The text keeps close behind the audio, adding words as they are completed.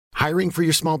Hiring for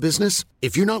your small business?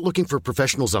 If you're not looking for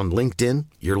professionals on LinkedIn,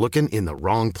 you're looking in the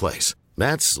wrong place.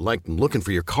 That's like looking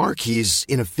for your car keys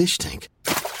in a fish tank.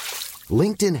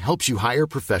 LinkedIn helps you hire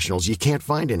professionals you can't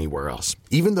find anywhere else,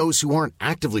 even those who aren't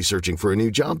actively searching for a new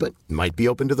job but might be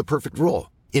open to the perfect role.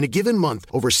 In a given month,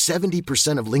 over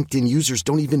 70% of LinkedIn users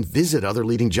don't even visit other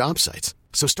leading job sites.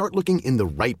 So start looking in the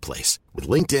right place. With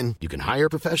LinkedIn, you can hire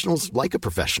professionals like a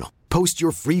professional. Post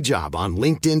your free job on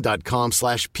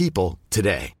linkedin.com/people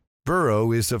today.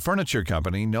 Burrow is a furniture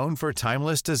company known for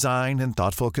timeless design and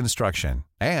thoughtful construction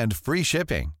and free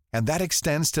shipping, and that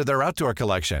extends to their outdoor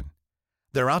collection.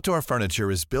 Their outdoor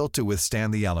furniture is built to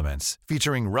withstand the elements,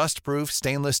 featuring rust-proof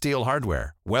stainless steel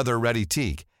hardware, weather-ready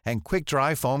teak, and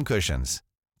quick-dry foam cushions.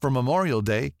 For Memorial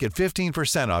Day, get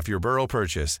 15% off your Burrow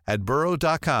purchase at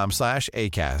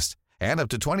burrow.com/ACAST and up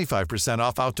to 25%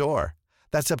 off outdoor.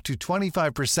 That's up to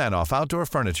 25% off outdoor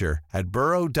furniture at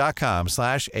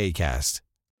burrow.com/ACAST.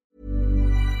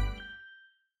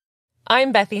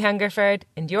 I'm Bethy Hungerford,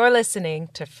 and you're listening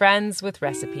to Friends with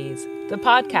Recipes, the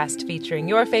podcast featuring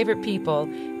your favorite people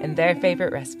and their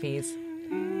favorite recipes.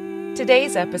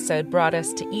 Today's episode brought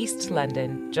us to East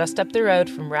London, just up the road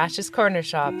from Rash's Corner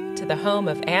Shop, to the home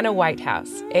of Anna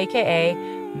Whitehouse, aka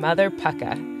Mother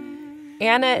Pukka.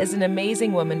 Anna is an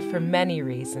amazing woman for many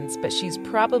reasons, but she's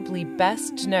probably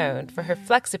best known for her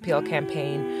Flex Appeal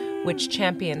campaign, which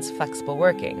champions flexible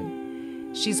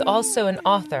working. She's also an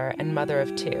author and mother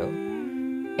of two.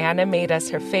 Anna made us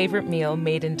her favorite meal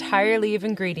made entirely of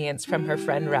ingredients from her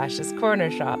friend Rash's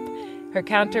Corner Shop. Her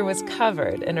counter was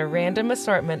covered in a random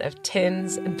assortment of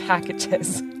tins and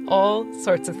packages, all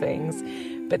sorts of things,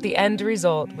 but the end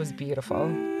result was beautiful.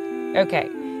 Okay,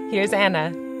 here's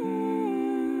Anna.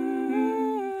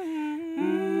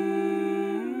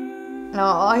 No,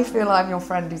 I feel I'm your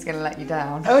friend who's going to let you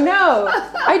down. Oh no,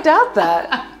 I doubt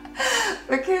that.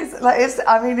 Because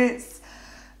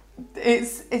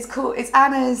it's cool. It's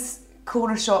Anna's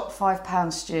Corner Shop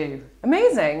 £5 stew.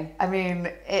 Amazing. I mean,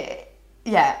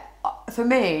 yeah. For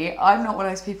me, I'm not one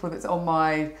of those people that's on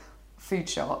my food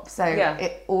shop, so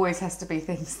it always has to be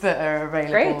things that are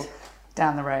available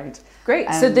down the road.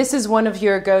 Great. So this is one of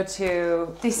your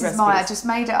go-to This recipes. is I just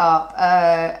made it up.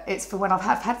 It's for when I've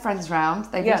had friends round,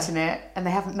 they've eaten it, and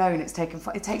they haven't known it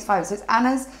takes 5. So it's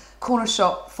Anna's Corner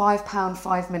Shop £5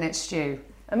 5-minute stew.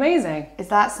 Amazing. Is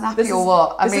that snappy or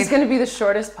what? This is going to be the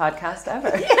shortest podcast ever.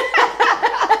 There's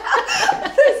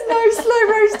no slow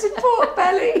roasted pork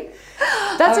belly.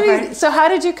 That's amazing. So how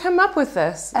did you come up with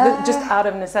this? Just out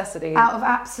of necessity? Out of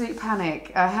absolute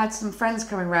panic. I had some friends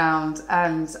coming round,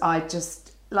 and I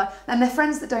just and they're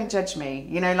friends that don't judge me.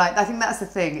 You know, I think that's the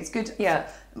thing. It's good. Yeah.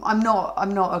 I'm not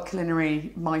a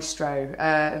culinary maestro,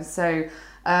 and so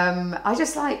I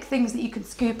just like things that you can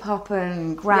scoop up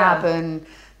and grab and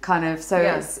kind of. So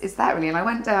it's that really. And I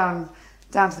went down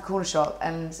to the corner shop,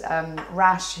 and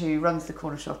Rash, who runs the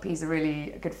corner shop, he's a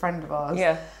really good friend of ours.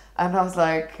 Yeah. And I was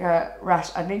like, Rash,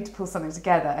 I need to pull something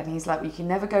together. And he's like, well, you can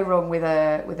never go wrong with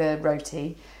a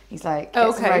roti. He's like,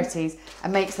 get some rotis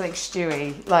and make something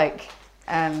stewy,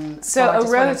 So a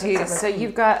roti. So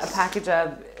you've got a package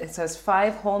of, it says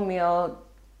 5 wholemeal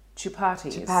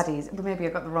chapatis. But maybe I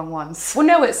got the wrong ones. Well,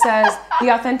 no, it says the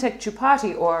authentic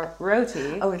chapati or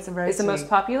roti. Oh, it's a roti. Is the most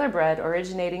popular bread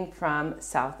originating from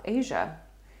South Asia.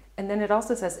 And then it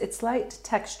also says its light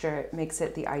texture makes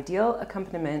it the ideal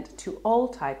accompaniment to all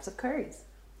types of curries.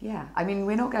 Yeah, I mean,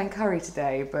 we're not going curry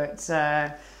today, but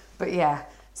yeah.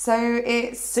 So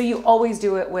you always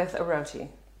do it with a roti.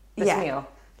 This meal.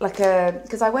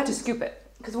 Because I went to scoop it.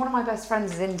 Because one of my best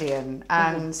friends is Indian,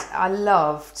 and I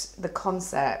loved the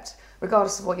concept,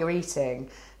 regardless of what you're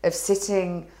eating, of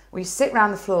sitting. We sit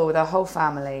around the floor with our whole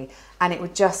family, and it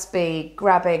would just be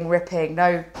grabbing, ripping,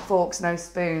 no forks, no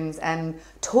spoons, and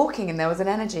talking. And there was an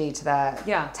energy to that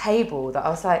table that I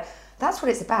was like, that's what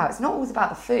it's about. It's not always about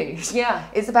the food. Yeah.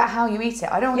 It's about how you eat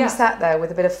it. I don't want to be sat there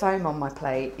with a bit of foam on my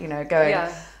plate, going,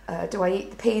 do I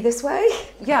eat the pea this way?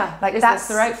 Yeah. Is this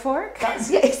the right fork?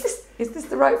 Is this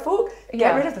the right fork?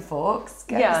 Get rid of the forks.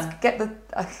 Get the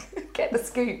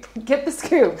scoop. Get the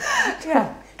scoop.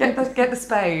 Yeah. Get the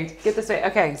spade. Get the spade.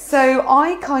 Okay. So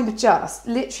I kind of just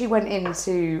literally went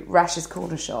into Rash's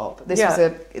Corner Shop. This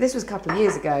was a couple of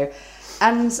years ago,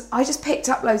 and I just picked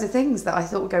up loads of things that I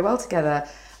thought would go well together.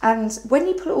 And when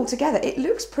you put it all together, it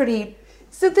looks pretty.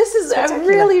 So this is a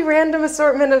really random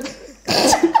assortment of.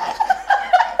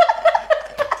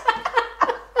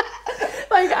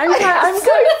 I'm so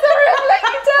sorry, I'm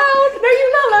letting you down. No,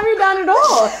 you've not let me down at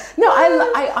all. No,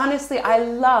 I honestly, I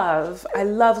love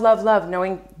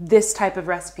knowing this type of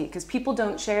recipe because people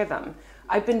don't share them.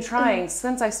 I've been trying,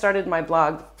 since I started my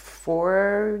blog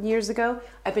 4 years ago,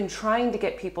 I've been trying to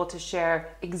get people to share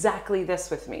exactly this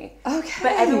with me. Okay.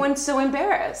 But everyone's so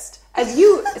embarrassed, as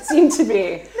you seem to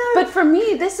be. No. But for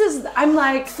me, I'm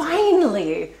like,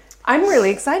 finally, I'm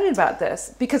really excited about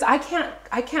this, because I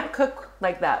can't cook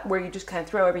like that, where you just kind of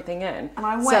throw everything in. And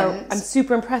I So I'm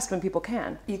super impressed when people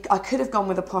can. I could have gone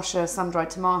with a posher sun-dried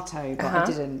tomato, but I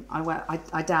didn't.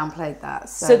 I downplayed that.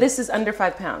 So this is under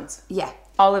 £5? Yeah.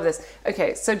 All of this.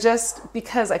 Okay, so just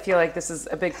because I feel like this is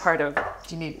a big part of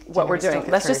what we're doing,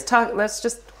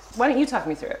 why don't you talk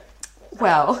me through it?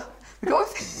 Well, we got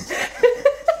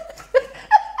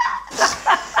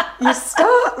you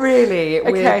start really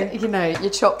with, your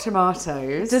chopped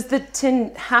tomatoes. Does the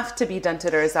tin have to be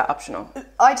dented, or is that optional?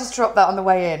 I just dropped that on the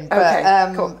way in. But,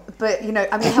 okay, cool. But,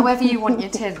 however you want your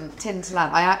tin to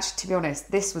land. I actually, to be honest,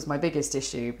 this was my biggest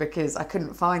issue, because I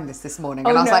couldn't find this morning.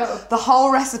 And I was like, the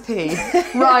whole recipe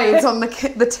rides on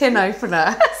the tin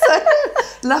opener. So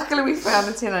luckily we found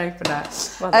the tin opener.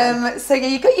 Well so yeah,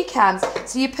 you got your cans.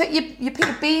 So you put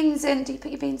your beans in. Do you put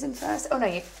your beans in first? Oh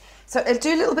no, So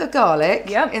do a little bit of garlic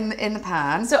in the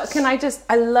pan. So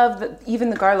I love that even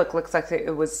the garlic looks like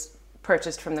it was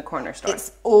purchased from the corner store.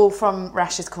 It's all from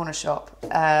Rash's Corner Shop.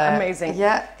 Amazing.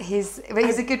 Yeah, he's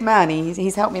a good man.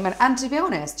 He's helped me, man. And to be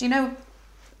honest,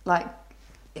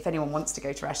 if anyone wants to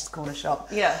go to Rash's Corner Shop,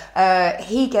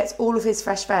 he gets all of his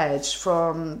fresh veg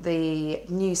from the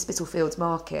new Spitalfields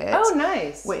Market. Oh,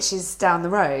 nice. Which is down the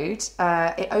road.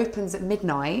 It opens at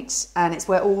midnight, and it's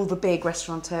where all the big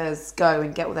restaurateurs go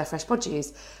and get all their fresh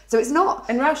produce. So it's not...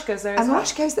 And Rash goes there as well. And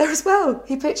Rash goes there as well.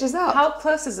 He pitches up. How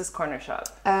close is this corner shop?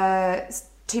 It's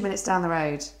 2 minutes down the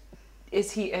road.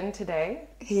 Is he in today?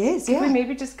 He is, yeah. Could we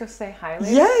maybe just go say hi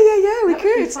later? Yeah, we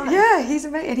could. Yeah, he's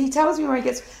amazing. And he tells me where he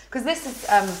gets... Because this is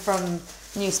from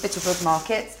New Spitalfields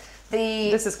Markets.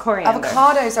 This is coriander.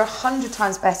 Avocados are 100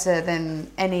 times better than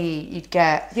any you'd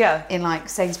get in like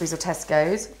Sainsbury's or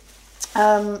Tesco's.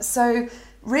 So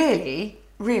really,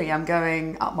 I'm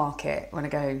going upmarket when I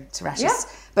go to Rash's,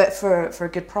 but for a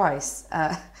good price.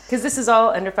 Because this is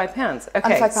all under £5. Okay,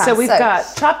 under £5. So we've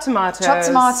got chopped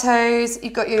tomatoes.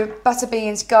 You've got your butter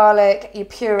beans, garlic, your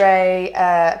puree,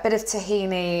 a bit of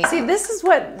tahini. See, this is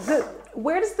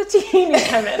where does the tahini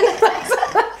come in?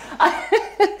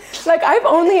 I've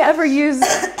only ever used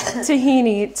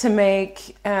tahini to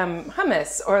make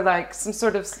hummus or like some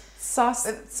sort of sauce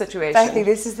situation. Becky,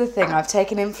 this is the thing. I've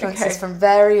taken influences from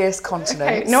various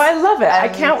continents. Okay. No, I love it.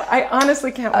 I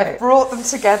honestly can't wait. I've brought them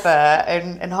together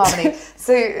in harmony.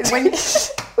 So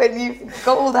when you've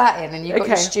got all that in and you've got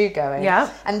your stew going,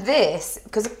 and this,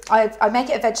 because I make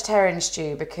it a vegetarian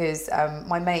stew because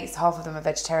my mates, half of them are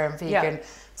vegetarian, vegan.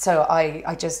 So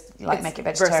I just make it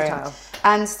vegetarian. Versatile.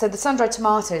 And so the sun-dried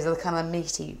tomatoes are the kind of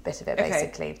meaty bit of it,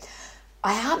 basically.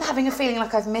 I am having a feeling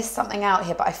like I've missed something out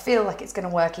here, but I feel like it's going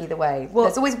to work either way. Well,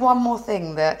 there's always one more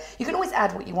thing that you can always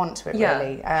add what you want to it,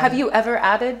 really. Have you ever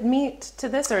added meat to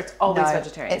this, or it's always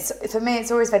vegetarian? For me,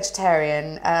 it's always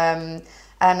vegetarian.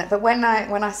 But when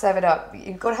I serve it up,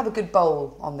 you've got to have a good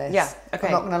bowl on this. Yeah, okay.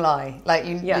 I'm not going to lie. Like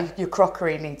your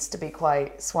crockery needs to be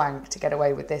quite swank to get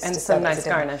away with this. And some nice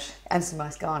garnish. And some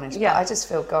nice garnish. Yeah. But I just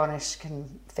feel garnish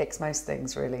can fix most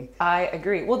things, really. I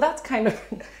agree. Well, that's kind of...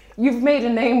 You've made a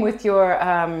name with your...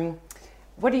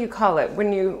 what do you call it?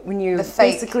 When you the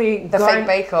fake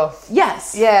bake-off.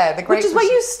 Yes. Yeah, the great... Which is what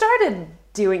you started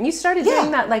doing. You started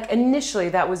doing that, like, initially,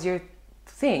 that was your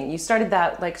thing. You started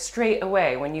that, like, straight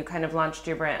away when you kind of launched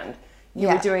your brand. You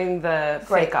were doing the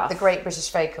fake-off. The Great British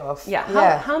Bake-Off.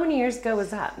 Yeah. How many years ago was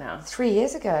that now? 3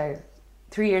 years ago.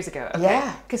 3 years ago, okay.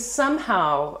 Yeah. Because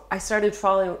somehow I started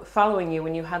following you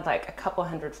when you had, like, a couple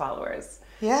hundred followers.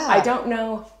 Yeah. I don't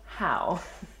know how.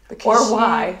 Or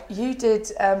why? You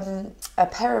did a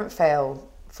parent fail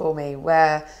for me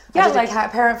where I did a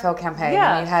parent fail campaign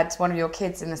and you had one of your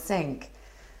kids in the sink.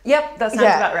 Yep, that sounds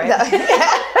about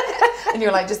right. And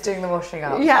you're like just doing the washing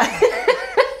up. Yeah.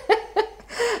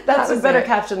 That's a better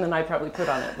caption than I probably put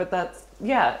on it. But that's,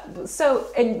 So,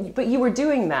 but you were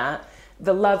doing that,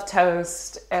 the Love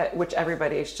Toast, which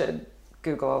everybody should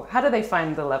Google. How do they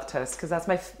find the Love Toast? Because that's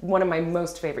one of my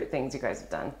most favorite things you guys have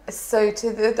done. So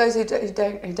to those who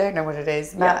don't know what it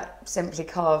is, Matt simply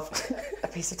carved a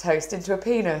piece of toast into a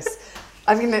penis.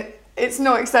 I mean, it's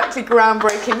not exactly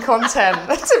groundbreaking content,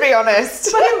 to be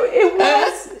honest. But it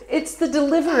was. It's the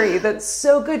delivery that's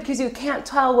so good because you can't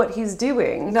tell what he's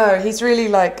doing. No, he's really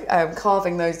like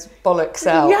carving those bollocks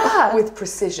out with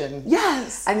precision.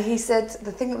 Yes. And he said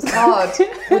the thing that was hard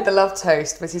with the Love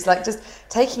Toast was he's like just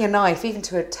taking a knife even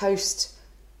to a toast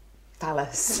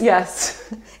phallus.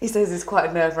 Yes. He says it's quite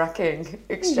a nerve-wracking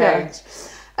exchange.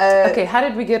 Okay, how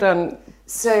did we get on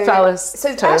So Phallus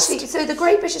so toast. actually, so the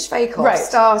Great British Bake Off Right.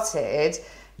 started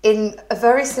in a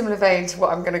very similar vein to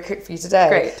what I'm going to cook for you today.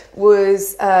 Great.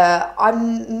 Was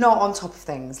I'm not on top of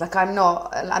things. Like I'm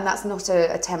not, and that's not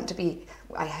an attempt to be.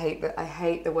 I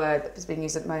hate the word that's being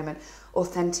used at the moment.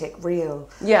 Authentic, real,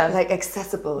 like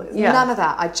accessible. Yeah. None of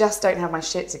that. I just don't have my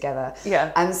shit together.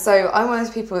 Yeah. And so I'm one of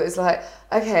those people that's like,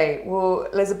 okay, well,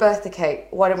 there's a birthday cake.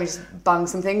 Why don't we just bung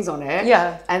some things on it?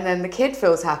 Yeah. And then the kid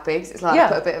feels happy because it's like I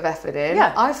put a bit of effort in.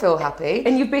 Yeah. I feel happy.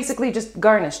 And you basically just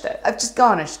garnished it. I've just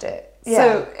garnished it. Yeah.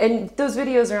 So, and those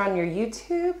videos are on your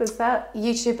YouTube, is that?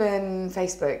 YouTube and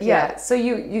Facebook. Yeah. So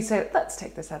you say, let's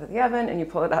take this out of the oven, and you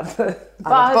pull it out of the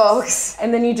box.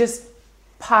 And then you just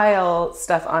pile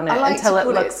stuff on it I like until to it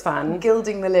call looks fun.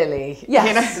 Gilding the lily. Yes.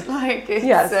 You know, like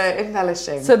it's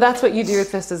embellishing. So that's what you do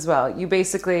with this as well. You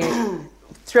basically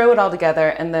throw it all together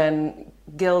and then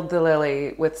gild the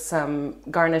lily with some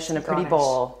garnish in a pretty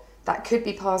bowl. That could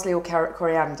be parsley or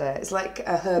coriander. It's like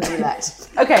a herb roulette.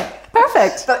 Okay,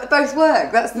 perfect. But both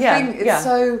work. That's the thing. It's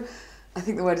so. I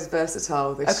think the word is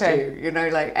versatile. This Okay. stew, you know,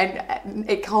 like, and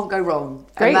it can't go wrong.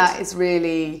 Great. And that is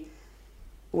really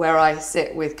where I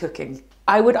sit with cooking.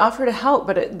 I would offer to help,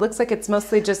 but it looks like it's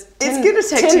mostly just It's going to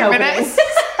take 2 opening. minutes.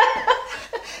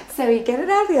 So you get it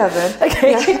out of the oven.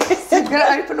 Okay. I'm going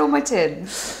to open all my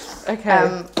tins.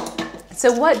 Okay.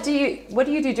 So what do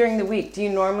you do during the week? Do you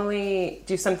normally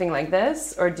do something like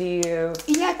this, or do you?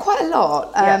 Yeah, quite a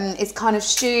lot. It's kind of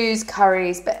stews,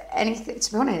 curries, but anything.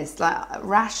 To be honest, like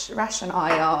Rash and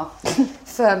I are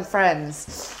firm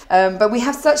friends. But we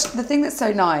have the thing that's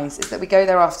so nice is that we go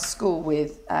there after school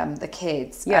with the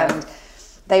kids, and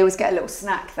they always get a little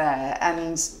snack there.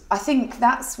 And I think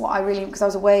that's what I really, because I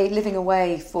was living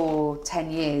away for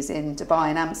 10 years in Dubai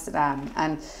and Amsterdam,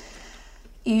 and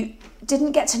you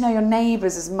didn't get to know your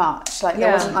neighbours as much. Like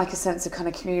there wasn't like a sense of kind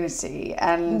of community.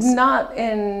 And not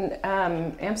in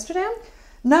Amsterdam?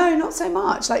 No, not so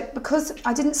much. Like, because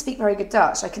I didn't speak very good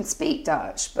Dutch. I can speak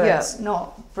Dutch, but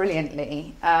not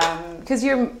brilliantly. Because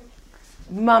your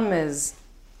mum is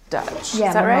Dutch. Yeah,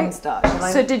 is that my right? mum's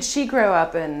Dutch. So did she grow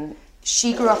up in?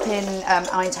 She grew up in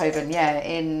Eindhoven,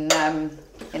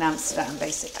 in Amsterdam,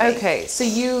 basically. Okay, so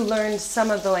you learned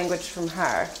some of the language from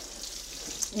her.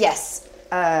 Yes.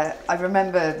 I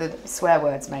remember the swear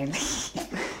words mainly.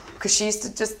 Because she used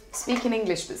to just speak in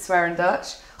English but swear in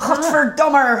Dutch.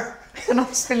 Godverdomme! And I've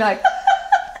just been like,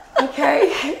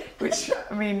 okay. Which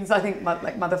means, I think,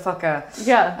 like motherfucker.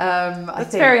 Yeah.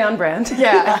 That's very on brand.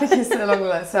 Yeah, I think it's along the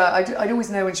line. So I'd always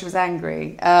know when she was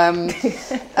angry,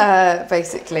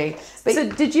 basically. But so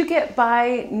did you get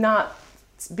by not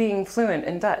being fluent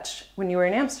in Dutch when you were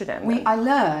in Amsterdam? I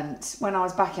learned when I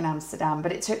was back in Amsterdam,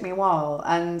 but it took me a while.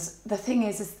 And the thing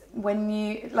is when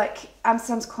you, like,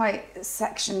 Amsterdam's quite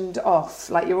sectioned off.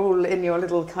 Like, you're all in your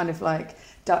little kind of like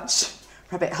Dutch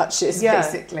rabbit hutches,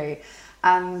 basically.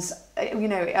 And, you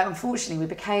know, unfortunately, we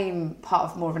became part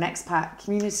of more of an expat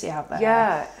community out there.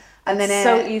 Yeah. And then it's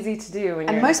so easy to do. When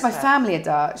and most of my family are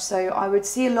Dutch, so I would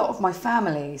see a lot of my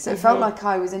family. So it felt like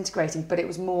I was integrating, but it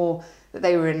was more that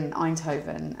they were in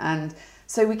Eindhoven. And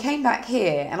so we came back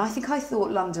here, and I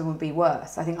thought London would be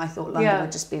worse. I thought London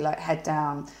would just be like head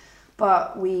down.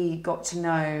 But we got to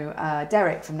know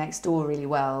Derek from next door really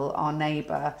well, our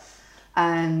neighbour.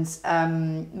 And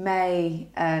May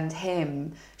and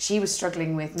him, she was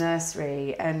struggling with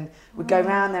nursery, and would go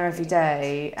round there every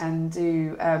day and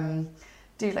do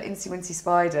like Incy Wincy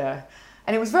Spider.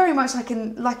 And it was very much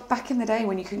like back in the day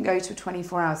when you couldn't go to a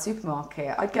 24-hour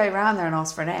supermarket. I'd go around there and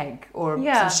ask for an egg or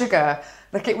some sugar.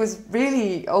 Like, it was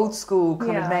really old school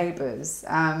kind of neighbours.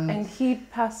 And he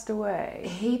passed away.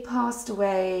 He passed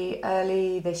away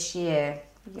early this year.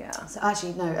 Yeah. So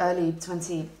actually, no, early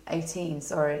 2018,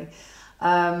 sorry.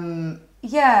 And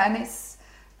it's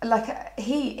like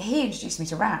he introduced me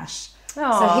to Rash.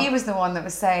 Aww. So he was the one that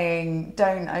was saying,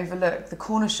 don't overlook the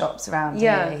corner shops around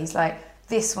here. He's like,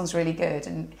 this one's really good.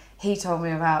 And he told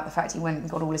me about the fact he went and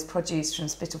got all his produce from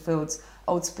Spitalfields,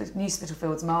 New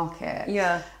Spitalfields market.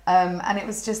 Yeah. And it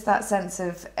was just that sense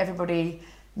of everybody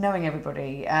knowing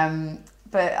everybody.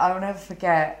 But I will never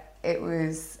forget, it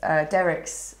was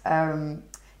Derek's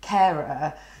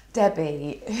carer,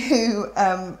 Debbie, who...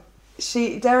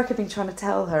 Derek had been trying to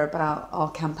tell her about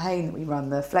our campaign that we run,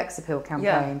 the Flex Appeal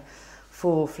campaign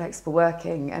for flexible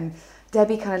working, and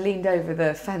Debbie kind of leaned over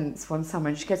the fence one summer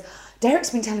and she goes,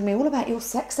 Derek's been telling me all about your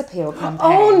sex appeal campaign.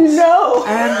 Oh no!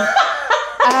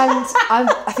 And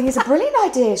I think it's a brilliant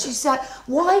idea. She's like,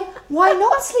 why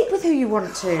not sleep with who you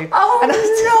want to? Oh and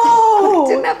no! I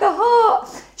didn't have the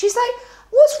heart. She's like,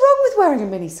 what's wrong with wearing a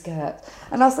mini skirt?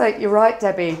 And I was like, you're right,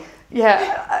 Debbie.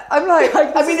 Yeah, I'm like,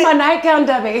 this is my nightgown,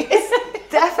 Debbie.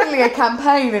 definitely a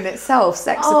campaign in itself,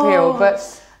 sex appeal, but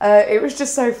it was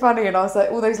just so funny, and I was like,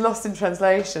 all those lost in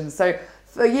translation. So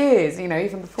for years, you know,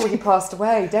 even before he passed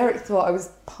away, Derek thought I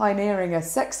was pioneering a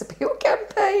sex appeal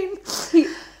campaign.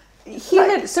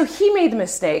 So he made the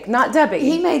mistake, not Debbie.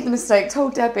 He made the mistake,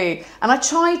 told Debbie, and I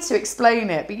tried to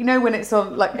explain it, but you know when it's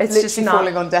on, like, it's literally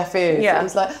falling on deaf ears. Yeah. It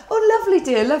was like, oh,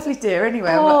 lovely dear. Anyway,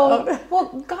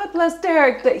 well, God bless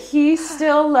Derek that he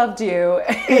still loved you.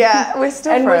 Yeah, we're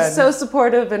still and friends. was so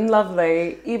supportive and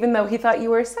lovely, even though he thought you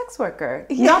were a sex worker.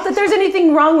 Yeah. Not that there's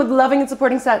anything wrong with loving and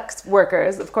supporting sex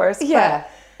workers, of course. Yeah.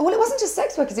 Well, it wasn't just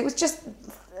sex workers, it was just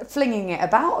flinging it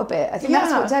about a bit. I think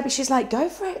that's what Debbie, she's like, go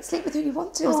for it, sleep with who you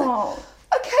want to. I was like,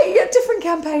 okay, yeah, different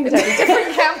campaign, Debbie,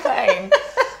 different campaign.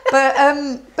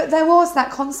 But there was that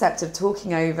concept of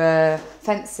talking over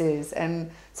fences,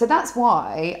 and so that's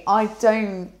why I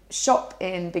don't shop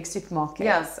in big supermarkets.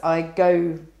 Yes. I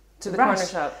go to the Rash,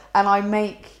 corner shop, and I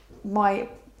make my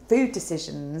food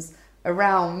decisions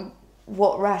around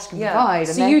what Rash can provide.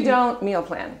 So you don't meal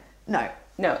plan? No,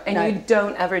 and you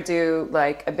don't ever do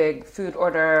like a big food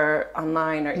order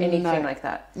online or anything like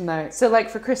that? No. So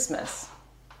like for Christmas?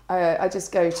 I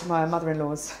just go to my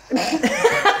mother-in-law's.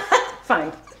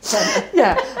 Fine.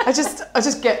 Yeah, I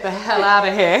just get the hell out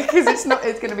of here because it's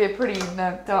going to be a pretty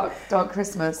dark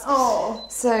Christmas. Oh.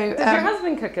 So does your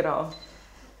husband cook at all?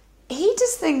 He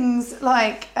does things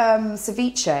like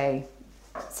ceviche.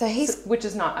 Which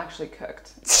is not actually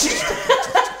cooked.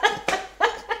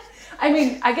 I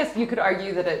mean, I guess you could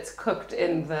argue that it's cooked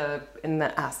in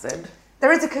the acid.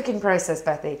 There is a cooking process,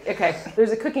 Bethy. Okay,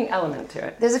 there's a cooking element to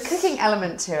it. There's a cooking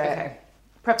element to it. Okay,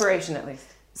 preparation at least.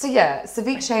 So yeah,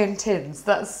 ceviche in tins,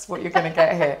 that's what you're going to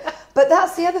get here. But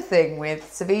that's the other thing with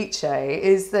ceviche,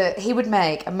 is that he would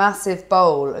make a massive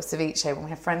bowl of ceviche when we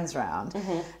have friends around,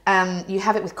 and you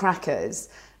have it with crackers.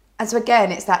 And so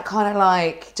again, it's that kind of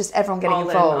like just everyone getting all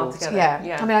involved. In,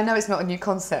 yeah. I mean, I know it's not a new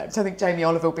concept. I think Jamie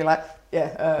Oliver will be like,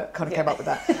 came up with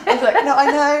that. I was like, no, I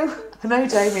know,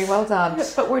 Jamie, well done.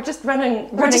 But we're just running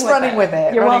with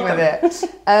it. You're running welcome. with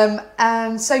it.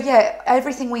 And so yeah,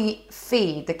 everything we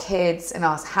feed the kids and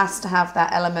us has to have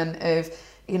that element of,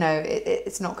 you know,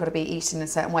 it's not got to be eaten in a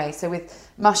certain way. So with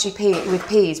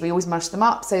peas, we always mush them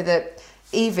up so that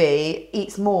Evie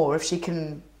eats more if she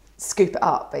can scoop it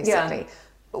up, basically. Yeah.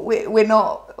 We're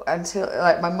not, until,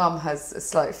 like, my mum has a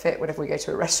slight fit whenever we go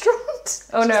to a restaurant.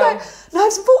 Oh, She's no. like, no,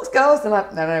 some forks, girls. They're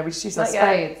like, no, we use our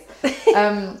spades.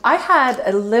 I had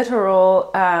a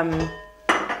literal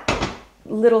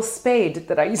little spade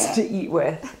that I used to eat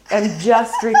with. And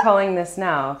just recalling this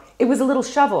now, it was a little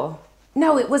shovel.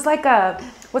 No, it was like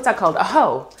what's that called? A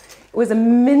hoe. It was a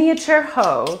miniature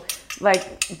hoe,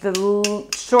 like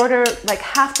shorter, like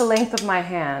half the length of my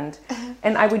hand.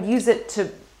 And I would use it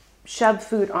to shove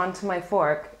food onto my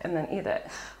fork and then eat it.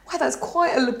 Wow, that's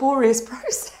quite a laborious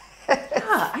process.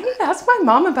 Yeah, I need to ask my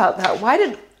mom about that.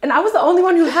 And I was the only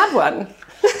one who had one.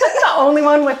 The only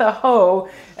one with a hoe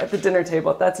at the dinner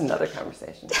table. That's another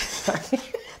conversation. Sorry.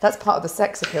 That's part of the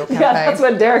sex appeal campaign. Yeah, that's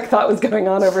what Derek thought was going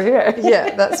on over here.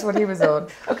 Yeah, that's what he was on.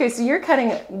 Okay, so you're cutting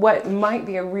what might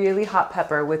be a really hot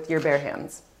pepper with your bare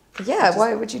hands. Yeah,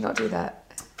 why would you not do that?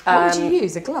 What would you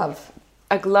use, a glove?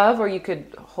 A glove, or you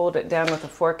could hold it down with a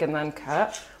fork and then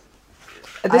cut.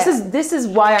 This is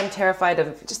why I'm terrified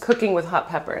of just cooking with hot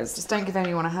peppers. Just don't give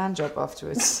anyone a hand job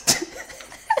afterwards.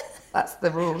 That's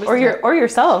the rule. Or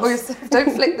yourself.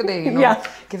 Don't flick the bean. Yeah.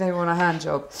 Give everyone a hand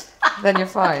job. Then you're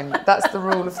fine. That's the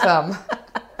rule of thumb.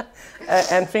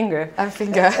 And finger. And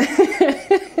finger.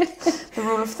 The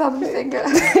rule of thumb and finger.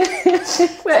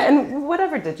 And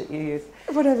whatever digit you use.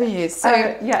 Whatever you use. So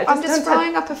I'm just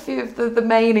frying up a few of the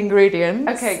main ingredients.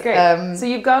 Okay, great. So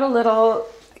you've got a little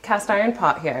cast iron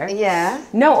pot here. Yeah.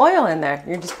 No oil in there.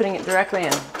 You're just putting it directly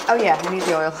in. Oh yeah, we need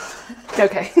the oil.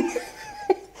 Okay.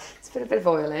 Let's put a bit of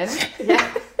oil in.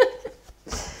 Yeah.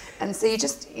 And so you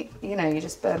just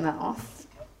burn that off.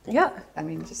 Yeah. I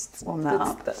mean, just warm that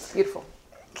up. That's beautiful.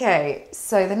 Okay,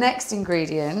 so the next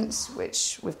ingredient,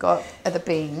 which we've got, are the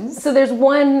beans. So there's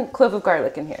 1 clove of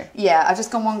garlic in here. Yeah, I've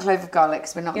just gone 1 clove of garlic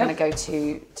because we're not going to go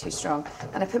too strong.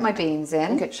 And I put my beans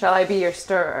in. Okay, shall I be your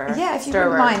stirrer? Yeah, if you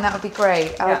wouldn't mind, that would be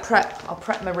great. I'll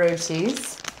prep my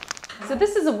rotis. So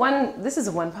this is a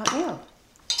one pot meal.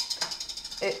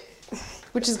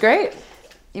 Which is great.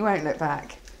 You won't look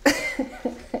back.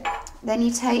 Then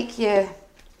you take your...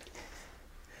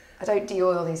 I don't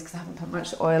de-oil these because I haven't put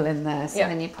much oil in there. So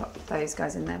then you pop those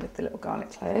guys in there with the little garlic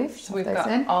clove. So we've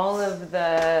got all of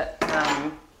the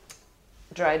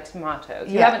dried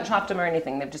tomatoes. You haven't chopped them or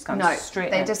anything. They've just gone straight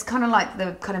in. They're just kind of like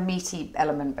the kind of meaty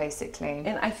element, basically.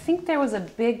 And I think there was a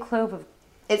big clove of...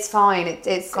 It's fine.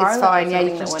 It's fine. Yeah,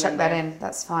 you can just chuck that in.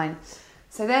 That's fine.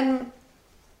 So then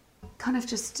kind of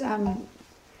just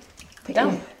put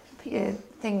your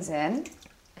things in.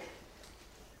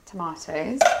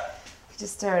 Tomatoes. You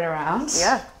just stir it around.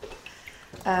 Yeah.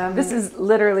 This is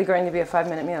literally going to be a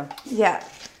 5-minute meal. Yeah.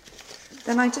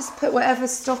 Then I just put whatever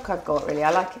stock I've got, really.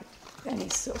 I like any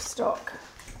sort of stock.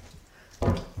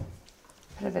 Put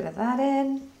a bit of that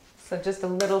in. So just a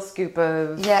little scoop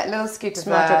of a little scoop of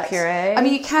tomato that. puree. I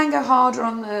mean, you can go harder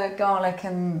on the garlic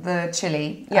and the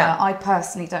chilli. Yeah. I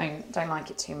personally don't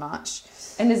like it too much.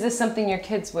 And is this something your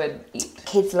kids would eat?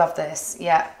 Kids love this.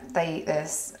 Yeah, they eat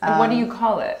this. And what do you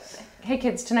call it? Hey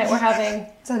kids, tonight we're having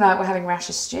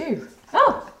Rash's stew.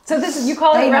 Oh, so this is, you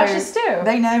call it Rash's stew?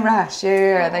 They know Rash.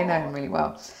 Yeah, they know him really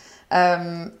well.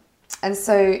 And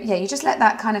so, yeah, you just let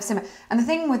that kind of simmer. And the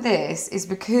thing with this is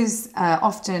because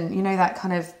often, you know, that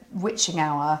kind of witching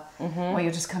hour where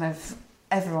you're just kind of,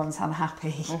 everyone's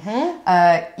unhappy.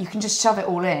 You can just shove it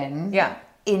all in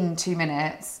 2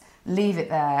 minutes, leave it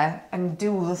there and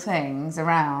do all the things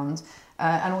around.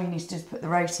 And all you need to do is put the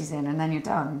rotis in and then you're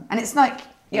done. And it's like,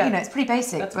 you know, it's pretty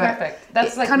basic. That's perfect.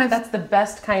 That's like that's the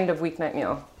best kind of weeknight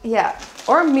meal. Yeah.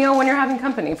 Or a meal when you're having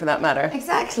company, for that matter.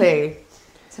 Exactly.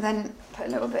 So then put a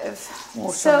little bit of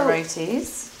water on the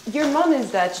rotis. Your mum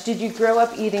is Dutch. Did you grow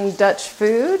up eating Dutch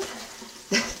food?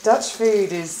 Dutch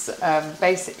food is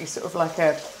basically sort of like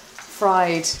a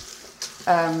fried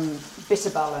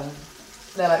bitterballen.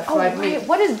 They're like fried meat.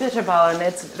 What is bitterballen?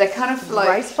 They're kind of like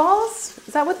rice balls.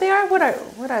 Is that what they are? What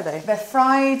are they? They're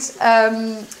fried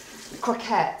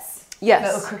croquettes. Yes.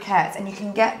 Little croquettes, and you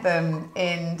can get them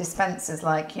in dispensers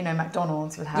like, you know,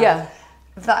 McDonald's would have. Yeah.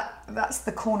 That's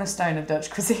the cornerstone of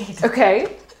Dutch cuisine. Okay.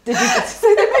 Did you?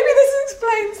 So then maybe this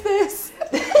explains this.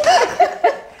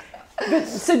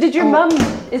 So did your mum?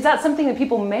 Is that something that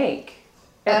people make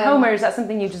at home, or is that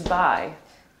something you just buy?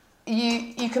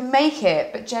 You can make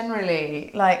it, but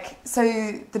generally, so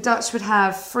the Dutch would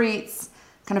have frites,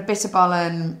 kind of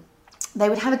bitterballen. They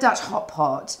would have a Dutch hot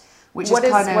pot, which what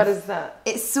is that?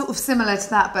 It's sort of similar to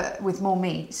that, but with more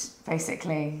meat,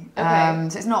 basically. Okay.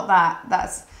 So it's not that.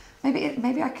 That's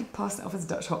maybe I could pass it off as a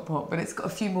Dutch hot pot, but it's got a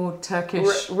few more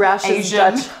Turkish,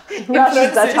 Asian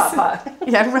Dutch hot pot.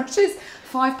 Yeah, Rash's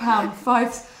 £5,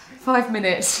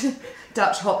 5-minute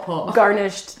Dutch hot pot.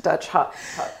 Garnished Dutch hot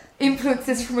pot.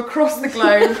 Influences from across the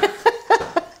globe.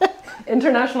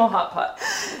 International hot pot.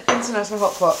 International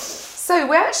hot pot. So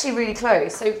we're actually really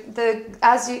close. So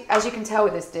as you can tell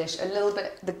with this dish, a little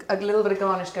bit of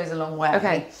garnish goes a long way.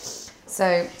 Okay.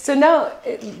 So now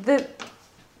the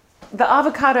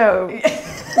avocado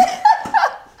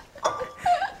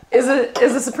is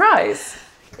a surprise.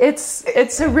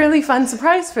 It's a really fun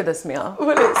surprise for this meal.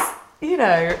 Well, it's, you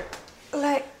know,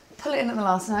 like, pull it in at the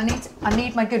last, and I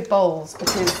need my good bowls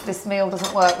because this meal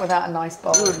doesn't work without a nice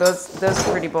bowl. Ooh, those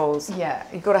pretty bowls. Yeah,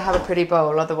 you've got to have a pretty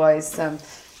bowl, otherwise. I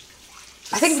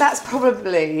think that's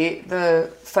probably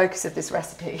the focus of this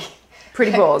recipe.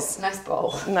 Pretty bowls. Nice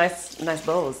bowl. Nice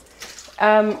bowls.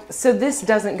 So this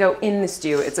doesn't go in the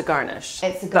stew; it's a garnish.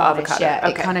 It's a garnish. The avocado. Yeah,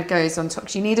 okay. It kind of goes on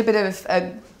top. You need a bit of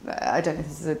I don't know if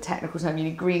this is a technical term. You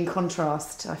need green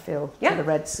contrast, I feel, to the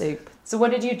red soup. So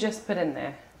what did you just put in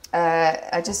there?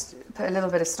 I just put a little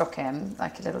bit of stock in,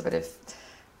 like a little bit of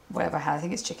whatever I had. I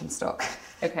think it's chicken stock.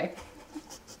 Okay.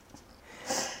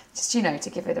 Just, you know, to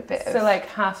give it a bit of... So like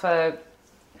half a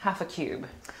cube.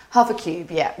 Half a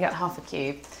cube, yeah. Half a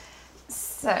cube.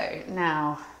 So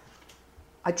now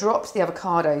I dropped the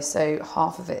avocado, so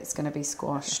half of it's going to be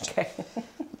squashed. Okay.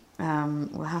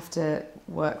 We'll have to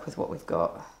work with what we've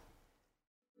got.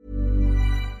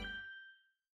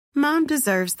 Mom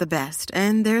deserves the best,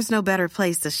 and there's no better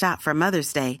place to shop for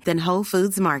Mother's Day than Whole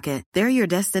Foods Market. They're your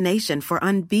destination for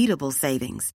unbeatable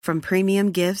savings, from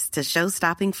premium gifts to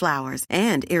show-stopping flowers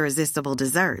and irresistible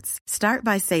desserts. Start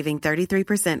by saving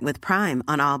 33% with Prime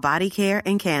on all body care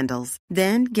and candles.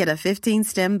 Then get a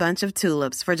 15-stem bunch of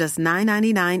tulips for just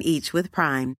 $9.99 each with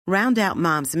Prime. Round out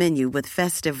Mom's menu with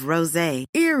festive rosé,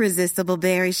 irresistible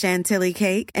berry chantilly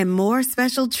cake, and more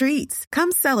special treats.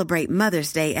 Come celebrate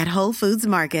Mother's Day at Whole Foods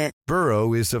Market.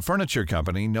 Burrow is a furniture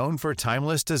company known for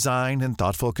timeless design and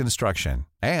thoughtful construction,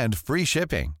 and free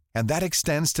shipping, and that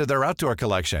extends to their outdoor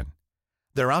collection.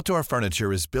 Their outdoor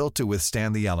furniture is built to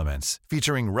withstand the elements,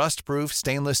 featuring rust-proof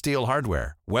stainless steel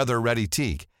hardware, weather-ready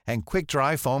teak, and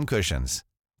quick-dry foam cushions.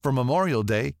 For Memorial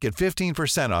Day, get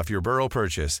 15% off your Burrow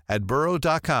purchase at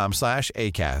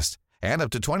burrow.com/ACAST, and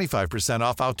up to 25%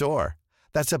 off outdoor.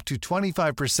 That's up to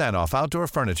 25% off outdoor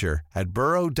furniture at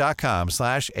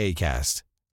burrow.com/ACAST.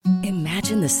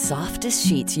 Imagine the softest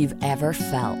sheets you've ever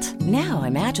felt. Now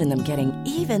imagine them getting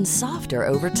even softer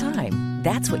over time.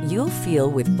 That's what you'll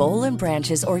feel with Boll &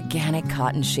 Branch's organic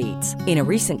cotton sheets. In a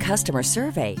recent customer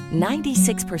survey,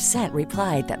 96%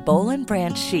 replied that Boll &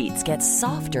 Branch sheets get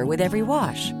softer with every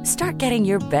wash. Start getting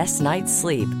your best night's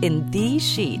sleep in these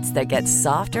sheets that get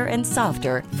softer and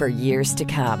softer for years to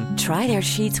come. Try their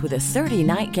sheets with a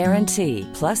 30-night guarantee.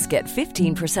 Plus, get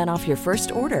 15% off your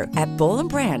first order at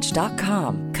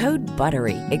bollandbranch.com. Code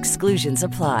BUTTERY. Exclusions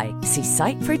apply. See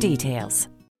site for details.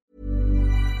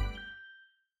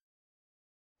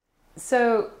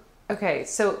 So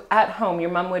at home,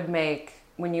 your mom would make,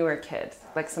 when you were a kid,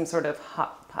 like some sort of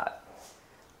hot pot.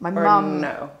 My mum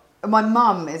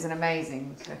is an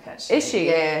amazing cook, actually. Is she?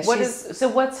 Yeah.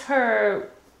 What's her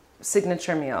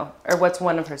signature meal? Or what's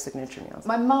one of her signature meals?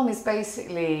 My mum is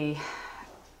basically,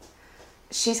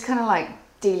 she's kind of like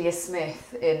Delia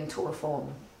Smith in tour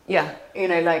form. Yeah. You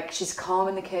know, like she's calm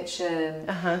in the kitchen.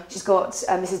 She's got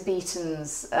Mrs.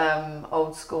 Beaton's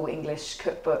old school English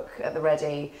cookbook at the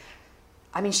ready.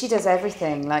 I mean, she does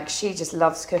everything. Like, she just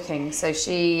loves cooking. So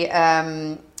she's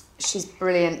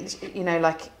brilliant. You know,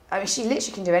 like, I mean, she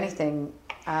literally can do anything.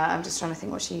 I'm just trying to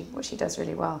think what she does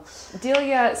really well.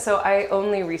 Delia. So I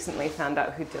only recently found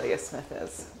out who Delia Smith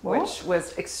is, which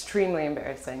was extremely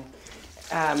embarrassing.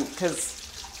 Because,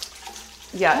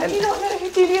 yeah. How do you not know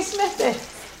who Delia Smith is?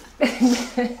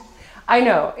 I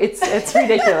know it's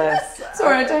ridiculous.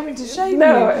 Sorry, I don't mean to shame you.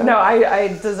 No, I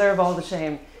deserve all the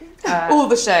shame. All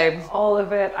the shame. All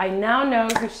of it. I now know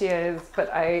who she is,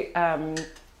 but I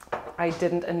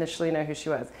didn't initially know who she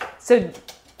was. So,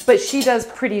 but she does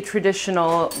pretty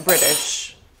traditional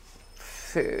British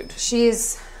food. She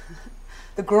is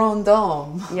the grande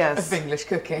dame of English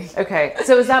cooking. Okay,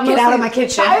 so is that Get out of my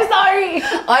kitchen. I'm sorry.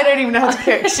 I don't even know how to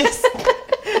cook.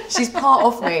 She's part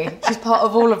of me. She's part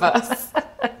of all of us.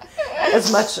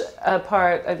 As much a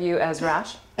part of you as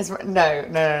Rash? No.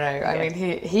 Okay. I mean,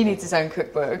 he needs his own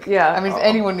cookbook. Yeah. I mean, if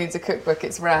anyone needs a cookbook,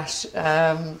 it's Rash.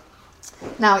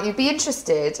 Now, you'd be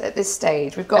interested at this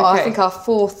stage. We've got, I think, our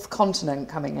fourth continent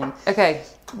coming in. Okay.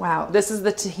 Wow. This is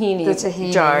the tahini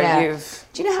jar. Yeah.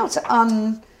 Do you know how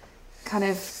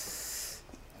to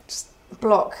just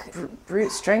block?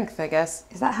 Brute strength, I guess.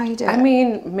 Is that how you do it? I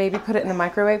mean, maybe put it in the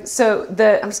microwave. So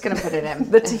I'm just going to put it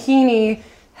in. The tahini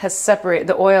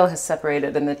the oil has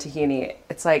separated in the tahini.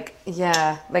 It's like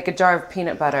like a jar of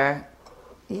peanut butter.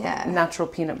 Yeah. Natural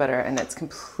peanut butter, and it's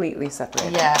completely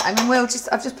separated. Yeah. I mean,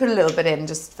 I've just put a little bit in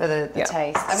just for the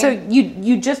taste. I mean, so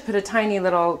you just put a tiny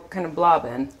little kind of blob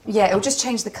in. Yeah, it'll just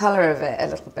change the colour of it a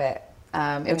little bit.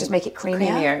 It'll just make it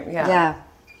creamier. Yeah.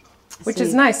 Which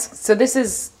is nice. So this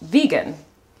is vegan.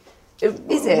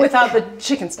 Is it? Without the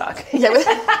chicken stock. Yeah.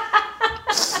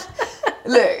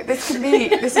 Look, this is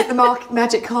the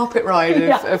magic carpet ride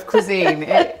of cuisine.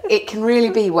 It can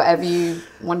really be whatever you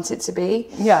want it to be.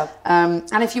 Yeah.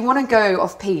 And if you want to go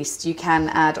off-piste, you can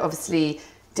add, obviously,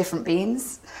 different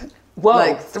beans. Whoa.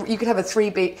 Like, you could have a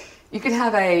 5-pound,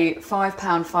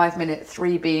 5-minute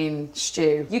 3-bean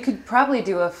stew. You could probably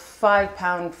do a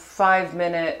 5-pound,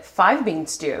 5-minute 5-bean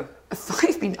stew. A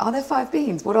 5-bean? Are there 5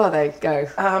 beans? What are they? Go.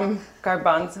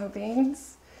 Garbanzo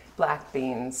beans, black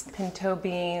beans, pinto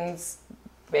beans,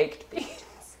 baked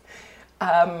beans,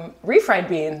 refried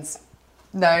beans.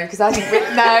 No, because I think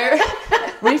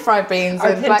refried beans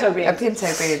and pinto beans. Pinto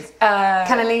beans.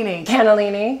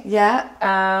 Cannellini. Yeah.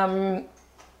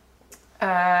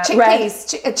 Chickpeas.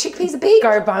 Chickpeas are beef.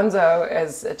 Garbanzo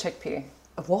is a chickpea.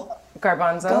 A what?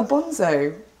 Garbanzo.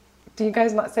 Do you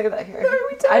guys not say that here? No,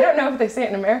 we don't. I don't know if they say it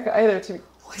in America either, to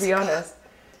be honest.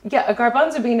 Yeah, a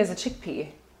garbanzo bean is a chickpea.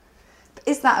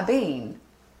 Is that a bean?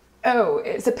 Oh,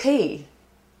 it's a pea.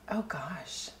 Oh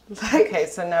gosh. Okay,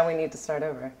 so now we need to start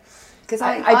over. Because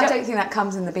I don't think that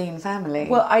comes in the bean family.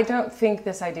 Well, I don't think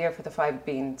this idea for the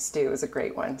 5-bean stew is a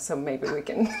great one, so maybe we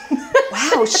can...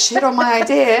 Wow, shit on my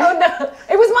idea. Oh no,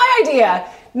 it was my idea.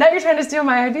 Now you're trying to steal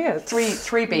my ideas.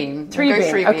 3-bean.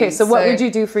 3-bean. Okay, so what would you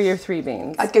do for your 3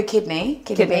 beans? I'd go kidney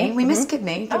bean. We missed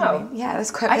kidney. Oh. Bean. Yeah,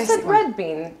 that's quite basic. I said red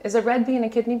bean. Is a red bean a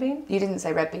kidney bean? You didn't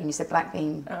say red bean, you said black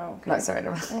bean. Oh, okay. No, sorry.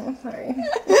 Sorry.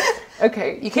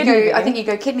 Okay, you could go, bean. I think you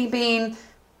go kidney bean,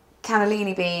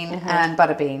 cannellini bean, and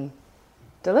butter bean.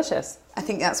 Delicious. I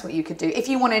think that's what you could do. If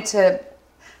you wanted to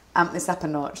amp this up a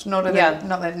notch, not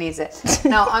that it needs it.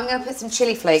 Now, I'm going to put some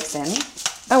chili flakes in.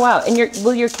 Oh, wow. And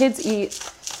will your kids eat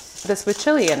this with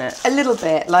chili in it? A little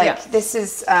bit. This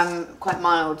is quite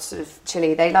mild sort of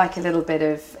chili. They like a little bit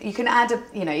of... You can add a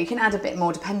bit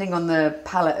more depending on the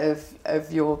palate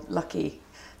of your lucky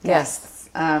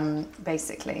guests,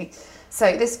 basically.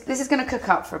 So this is going to cook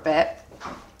up for a bit.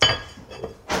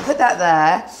 Put that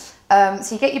there.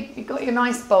 So you've got your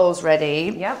nice bowls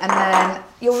ready. Yep. And then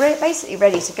you're basically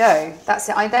ready to go. That's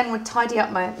it. I then would tidy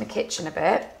up my kitchen a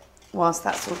bit whilst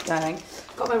that's all going.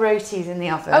 Got my rotis in the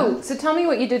oven. Oh, so tell me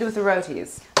what you did with the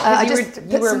rotis.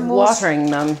 You were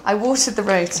watering them. I watered the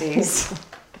rotis.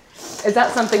 Is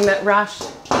that something that Rash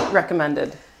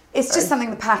recommended? It's just something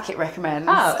the packet recommends.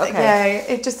 Oh, okay.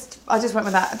 Yeah, I just went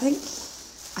with that. I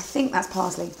think that's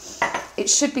parsley. It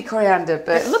should be coriander,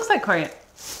 but It looks like coriander.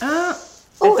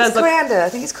 it's coriander. I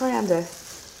think it's coriander.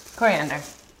 Coriander.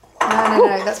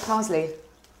 No, that's parsley.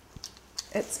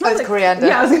 It smells like coriander.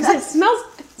 Yeah, I was going to say, it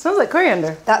smells like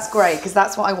coriander. That's great, because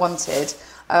that's what I wanted.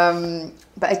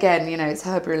 But again, it's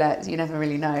herb roulette. You never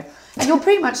really know. And you're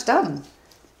pretty much done.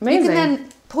 Amazing. You can then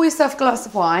pour yourself a glass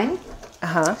of wine.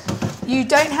 Uh-huh. You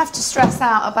don't have to stress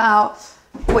out about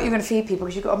what you're going to feed people,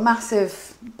 because you've got a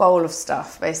massive bowl of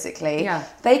stuff, basically. Yeah.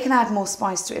 They can add more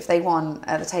spice to it if they want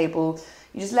at the table.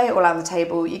 You just lay it all out on the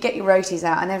table, you get your rotis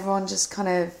out, and everyone just kind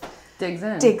of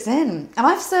Digs in. And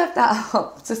I've served that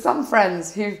up to some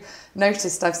friends who've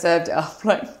noticed I've served it up,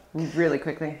 like... Really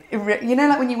quickly.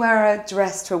 Like when you wear a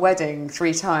dress to a wedding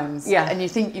 3 times, yeah, and you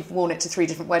think you've worn it to 3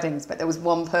 different weddings, but there was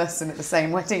one person at the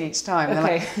same wedding each time.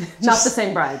 Okay, like, not the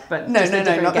same bride, but no, just a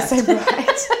different not guest. the same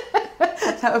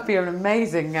bride. That would be an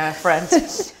amazing friend.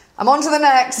 I'm on to the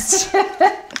next.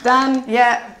 Done.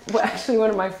 Yeah. Well, actually, one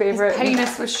of my favorite... His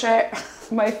penis was shit.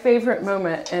 My favorite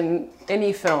moment in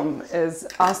any film is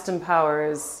Austin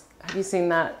Powers. Have you seen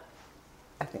that?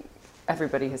 I think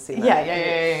everybody has seen that.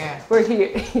 Yeah. Where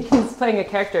he's playing a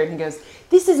character and he goes,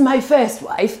 "This is my first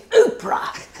wife,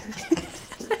 Oprah."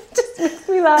 It just makes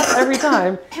me laugh every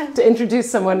time to introduce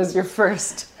someone as your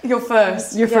first.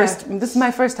 First. This is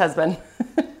my first husband.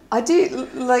 I do,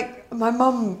 like, my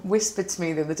mum whispered to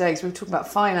me the other day, because we were talking about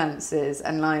finances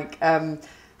and, like,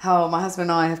 how my husband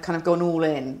and I have kind of gone all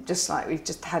in, just like we've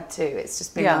just had to. It's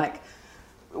just been like,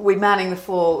 we're manning the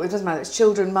fort, it doesn't matter, it's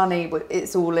children, money, but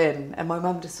it's all in. And my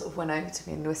mum just sort of went over to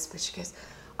me and whispered, she goes,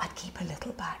 "I'd keep a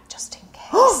little back just in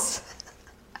case."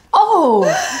 Oh!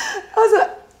 I was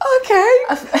like,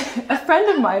 okay. A friend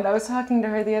of mine, I was talking to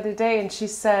her the other day, and she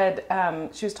said,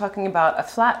 she was talking about a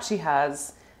flat she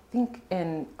has, I think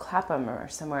in Clapham or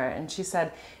somewhere, and she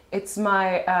said, it's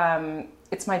my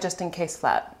just in case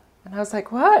flat. And I was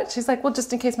like, what? She's like, well,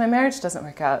 just in case my marriage doesn't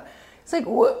work out. It's like,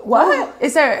 what?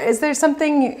 Is there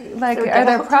something, like, are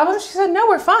there problems? She said, no,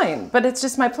 we're fine, but it's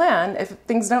just my plan if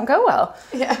things don't go well.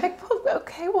 Yeah. Like, well,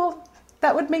 okay, well,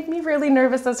 that would make me really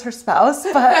nervous as her spouse,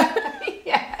 but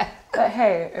Yeah. But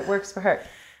hey, it works for her.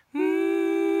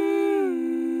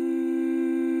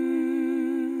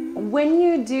 When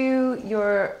you do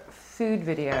your food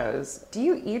videos, do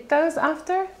you eat those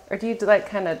after? Or do you like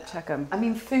kind of check them? I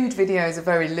mean, food video is a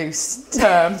very loose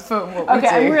term for what we do.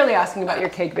 Okay, I'm really asking about your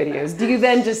cake videos. Do you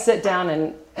then just sit down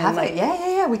and have like... it?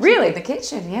 Yeah. We keep Really? it in the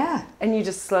kitchen, yeah. And you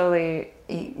just slowly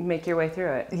make your way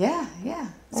through it? Yeah.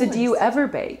 So do you ever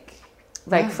bake,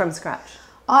 like, from scratch?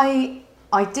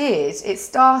 I did. It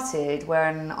started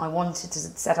when I wanted to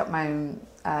set up my own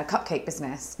cupcake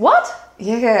business. What?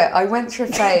 Yeah, I went through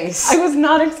a phase. I was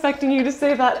not expecting you to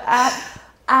say that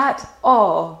at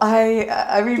all.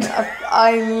 I mean,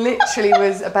 I literally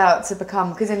was about to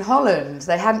become, because in Holland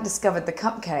they hadn't discovered the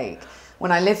cupcake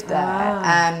when I lived there,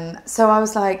 and so I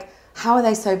was like, how are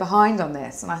they so behind on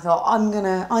this? And I thought, I'm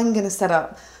gonna set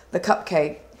up the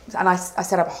cupcake, and I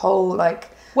set up a whole, like,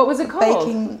 what was it called?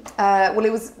 Baking. Well,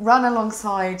 it was run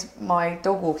alongside my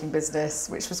dog walking business,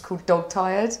 which was called Dog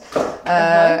Tired.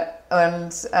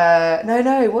 And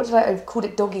no, what did I called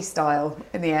it? Doggy Style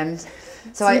in the end.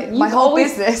 So my whole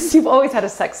business. You've always had a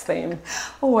sex theme.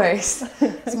 Always.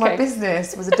 So my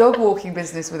business was a dog walking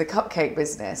business with a cupcake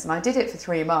business, and I did it for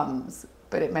 3 months,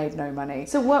 but it made no money.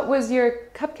 So what was your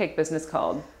cupcake business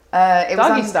called?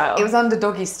 Doggy Style. It was under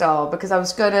Doggy Style because I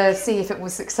was going to see if it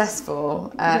was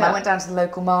successful. And I went down to the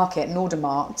local market,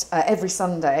 Nordermarkt, every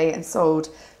Sunday and sold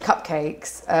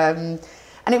cupcakes.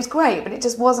 And it was great, but it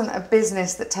just wasn't a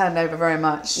business that turned over very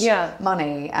much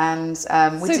money. And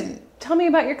we didn't. Tell me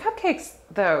about your cupcakes,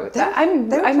 though. They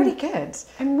were pretty good.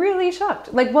 I'm really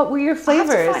shocked. Like, what were your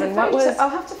flavors and what was? I'll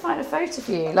have to find a photo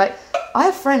for you. Like, I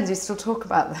have friends who still talk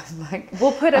about them. Like,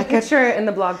 we'll put a picture in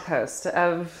the blog post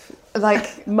of,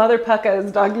 like, Mother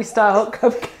Pucka's Doggy Style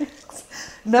cupcakes.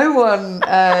 No one,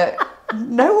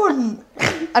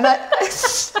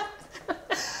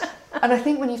 and I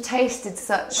think when you've tasted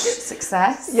such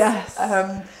success, yes,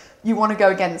 you want to go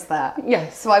against that.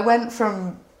 Yes. So I went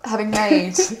from having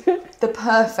made the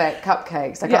perfect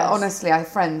cupcakes. Like, honestly, I have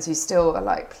friends who still are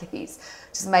like, please,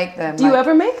 just make them. Do you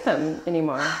ever make them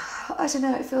anymore? I don't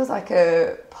know, it feels like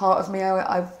a part of me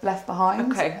I've left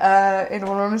behind, in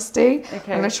all honesty. I'm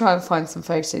going to try and find some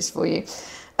photos for you.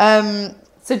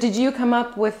 So did you come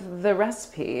up with the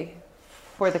recipe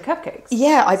for the cupcakes?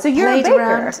 Yeah, I you're a played baker.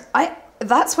 around.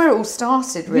 That's where it all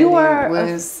started, really.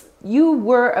 You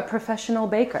were a professional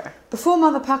baker. Before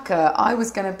Mother Pucker, I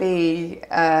was going to bring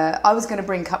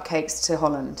cupcakes to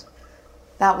Holland.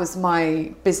 That was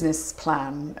my business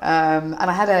plan. And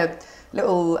I had a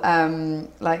little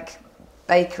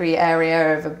bakery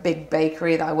area of a big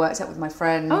bakery that I worked at with my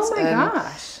friends. Oh my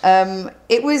gosh.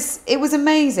 It was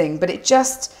amazing, but it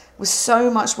just was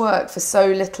so much work for so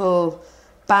little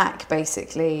back,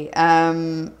 basically.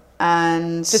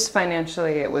 And just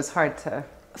financially, it was hard to...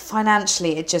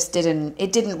 Financially, it just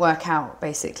didn't work out,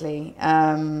 basically.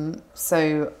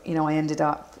 So, I ended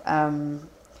up...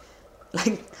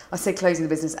 I say closing the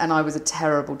business, and I was a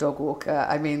terrible dog walker.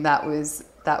 I mean, that was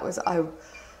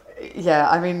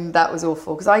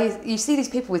awful. Because you see these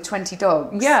people with 20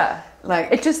 dogs. Yeah.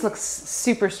 Like, it just looks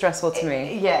super stressful to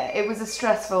me. Yeah, it was a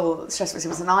stressful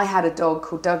experience. And I had a dog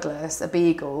called Douglas, a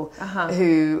beagle,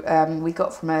 who we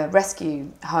got from a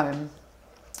rescue home,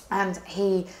 and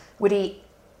he would eat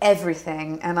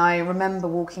everything. And I remember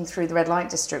walking through the red light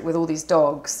district with all these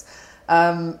dogs,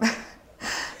 all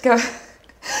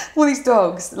these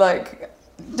dogs, like,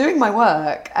 doing my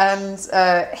work, and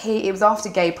it was after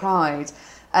Gay Pride,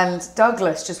 and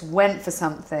Douglas just went for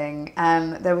something,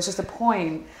 and there was just a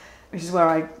point, which is where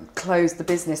I closed the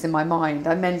business in my mind.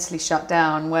 I mentally shut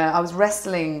down, where I was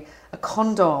wrestling a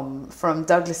condom from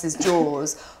Douglas's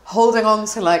jaws, holding on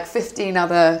to like 15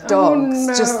 other dogs,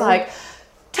 just like,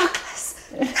 Douglas,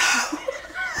 no.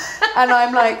 And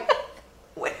I'm like...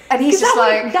 And he's just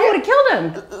that would have killed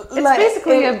him. It's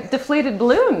basically a deflated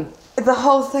balloon. The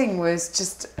whole thing was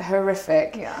just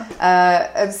horrific.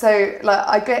 Yeah. And so,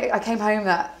 I came home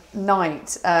that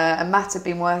night, and Matt had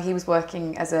been he was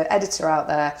working as an editor out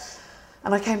there,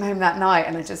 and I came home that night,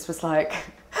 and I just was like,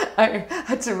 I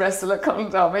had to wrestle a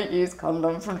condom, a used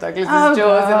condom from Douglas's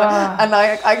jaws, and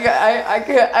I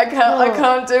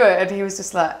can't do it. And he was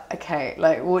just like, okay,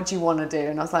 like, what do you want to do?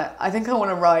 And I was like, I think I want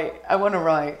to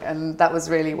write, and that was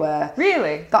really where.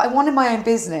 Really? But I wanted my own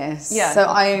business. Yeah. So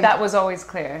that was always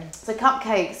clear. So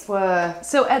cupcakes were.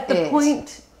 So at the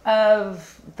point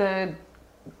of the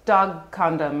dog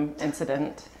condom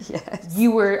incident, yes,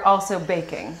 you were also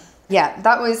baking. Yeah,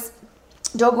 that was.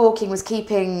 Dog walking was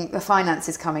keeping the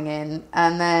finances coming in,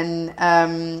 and then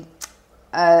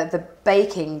the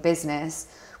baking business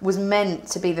was meant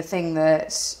to be the thing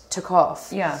that took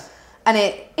off. Yeah. And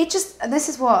and this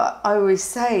is what I always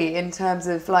say in terms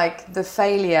of like the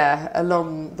failure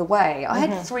along the way. I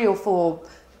had 3 or 4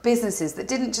 businesses that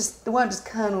they weren't just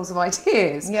kernels of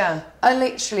ideas. Yeah.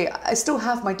 I still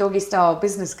have my doggy style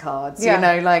business cards,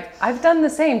 like. I've done the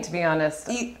same, to be honest.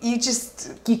 You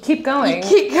keep going. You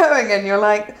keep going, and you're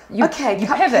like, okay, you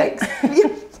pivot.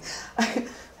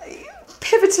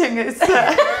 Pivoting is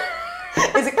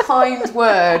a kind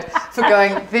word for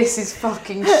going, this is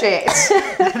fucking shit,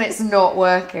 and it's not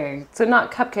working. So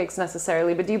not cupcakes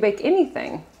necessarily, but do you bake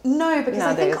anything? No, because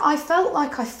nowadays? I think I felt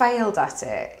like I failed at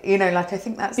it. I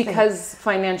think that's because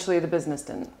financially the business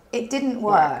didn't. It didn't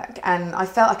work, and I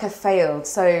felt like I failed.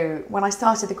 So when I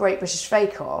started the Great British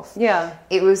Bake Off,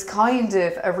 it was kind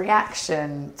of a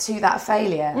reaction to that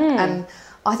failure. And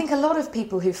I think a lot of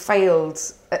people who failed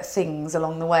at things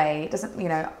along the way, it doesn't,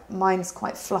 mine's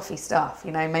quite fluffy stuff,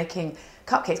 making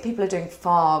cupcakes. People are doing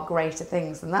far greater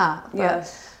things than that.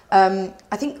 But,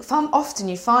 I think often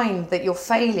you find that your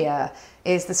failure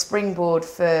is the springboard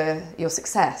for your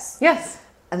success. Yes.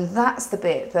 And that's the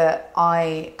bit that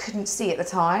I couldn't see at the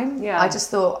time. Yeah. I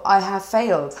just thought, I have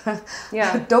failed.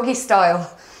 Yeah. Doggy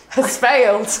style has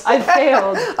failed. I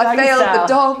failed. I failed the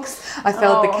dogs. I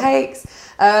failed the cakes.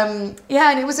 And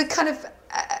it was a kind of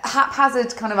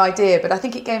haphazard kind of idea, but I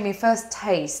think it gave me a first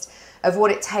taste of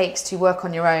what it takes to work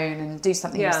on your own and do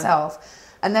something yourself.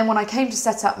 And then when I came to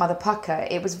set up Mother Pucker,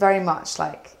 it was very much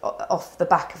like off the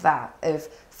back of that, of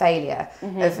failure,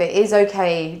 of it is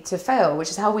okay to fail, which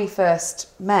is how we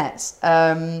first met,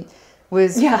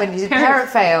 was when you did Parent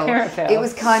Fail. It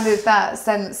was kind of that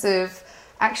sense of,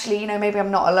 actually, maybe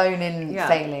I'm not alone in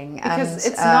failing. Because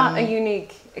it's not a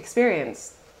unique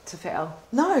experience to fail.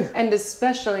 No. And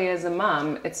especially as a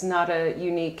mom, it's not a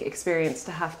unique experience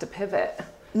to have to pivot.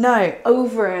 No.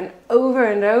 Over and over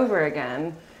and over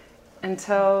again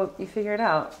until you figure it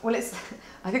out. Well,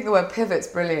 I think the word pivot's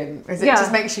brilliant, because it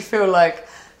just makes you feel like,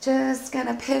 just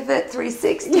gonna pivot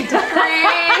 360 degrees.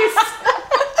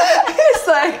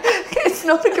 It's It's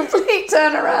not a complete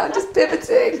turnaround, just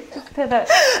pivoting. Pivot.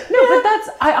 No,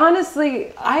 but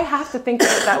I have to think of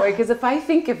it that way, because if I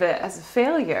think of it as a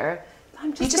failure,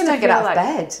 I'm just You just don't get out of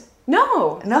bed.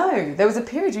 No. There was a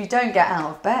period where you don't get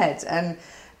out of bed, and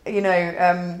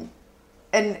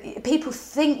and people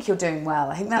think you're doing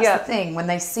well. I think that's the thing, when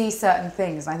they see certain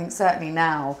things. I think certainly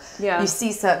now you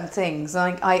see certain things.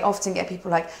 I often get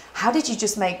people like, how did you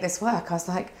just make this work? I was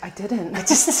like, I didn't. I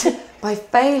just, by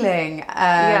failing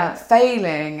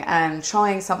and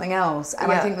trying something else.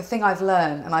 And I think the thing I've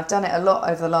learned, and I've done it a lot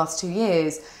over the last 2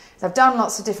 years, is I've done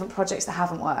lots of different projects that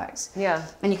haven't worked. Yeah.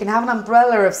 And you can have an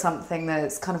umbrella of something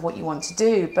that's kind of what you want to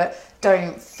do, but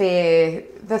don't fear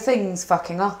the things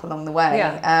fucking up along the way.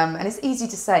 Yeah. And it's easy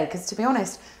to say, because to be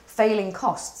honest, failing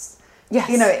costs. Yes.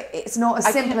 It's not as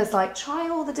simple as like, try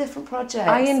all the different projects.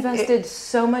 I invested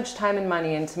so much time and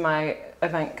money into my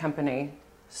event company.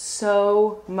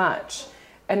 So much.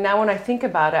 And now when I think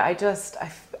about it,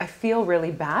 I feel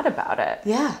really bad about it.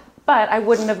 Yeah. But I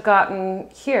wouldn't have gotten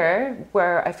here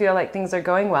where I feel like things are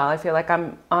going well. I feel like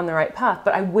I'm on the right path,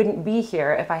 but I wouldn't be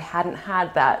here if I hadn't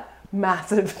had that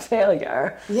massive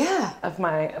failure of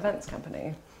my events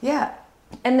company. Yeah.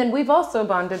 And then we've also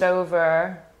bonded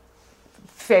over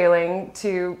failing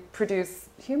to produce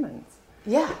humans.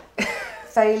 Yeah.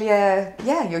 Failure,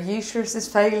 your uterus is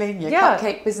failing, your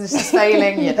cupcake business is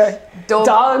failing, your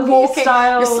dog walking,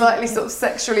 your slightly sort of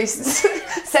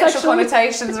sexual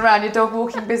connotations around your dog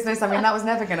walking business. I mean, that was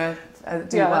never going to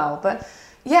do well. But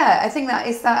I think that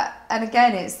is that, and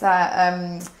again, it's that,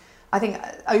 I think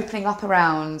opening up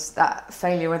around that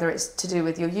failure, whether it's to do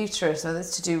with your uterus or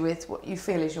it's to do with what you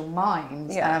feel is your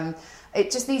mind. It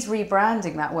just needs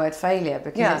rebranding, that word failure,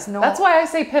 because it's not... That's why I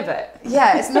say pivot.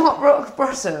 Yeah, it's not rock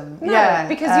bottom. No,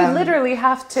 because you literally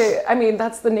have to... I mean,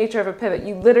 that's the nature of a pivot.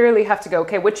 You literally have to go,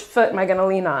 okay, which foot am I going to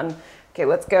lean on? Okay,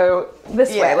 let's go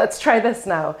this way. Let's try this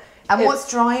now. And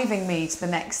what's driving me to the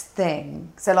next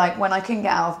thing? So, like, when I couldn't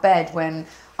get out of bed, when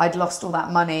I'd lost all that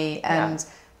money and...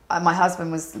 my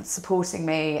husband was supporting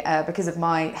me because of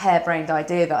my harebrained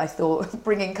idea that I thought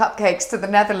bringing cupcakes to the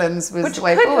Netherlands was the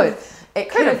way forward. It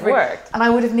could have worked, and I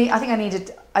would have. I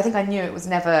think I knew it was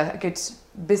never a good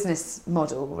business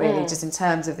model, really, just in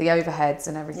terms of the overheads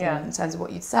and everything, in terms of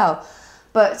what you'd sell.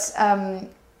 But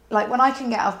like when I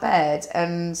couldn't get out of bed,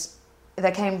 and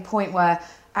there came a point where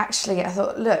actually I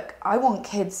thought, look, I want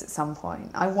kids at some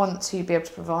point. I want to be able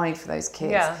to provide for those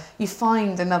kids. Yeah. You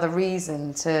find another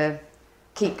reason to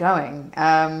keep going.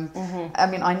 I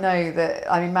mean, I know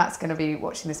that, Matt's going to be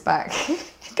watching this back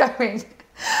going,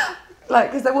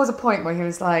 like, because there was a point where he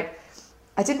was like,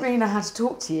 I didn't really know how to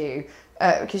talk to you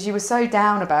because you were so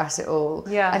down about it all.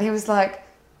 Yeah. And he was like,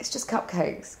 it's just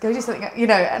cupcakes. Go do something,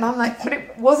 And I'm like, but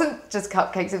it wasn't just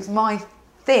cupcakes. It was my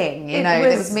thing,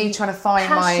 it was me trying to find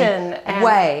my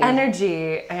way.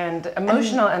 Energy and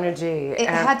emotional energy. It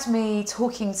had me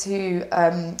talking to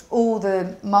all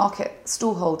the market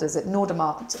stallholders at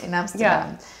Noordermarkt in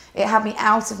Amsterdam. Yeah. It had me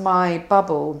out of my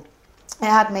bubble. It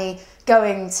had me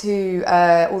going to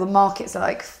all the markets at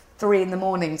like 3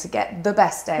 a.m. to get the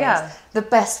best eggs, the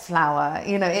best flour.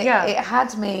 It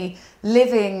had me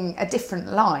living a different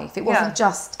life. It wasn't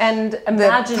just and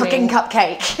imagining the fucking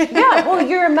cupcake. Well,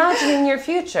 you're imagining your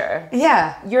future.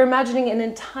 Yeah. You're imagining an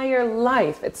entire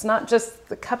life. It's not just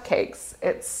the cupcakes.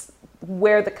 It's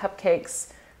where the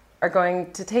cupcakes are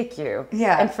going to take you.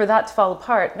 Yeah. And for that to fall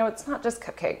apart, no, it's not just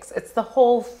cupcakes. It's the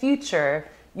whole future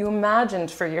you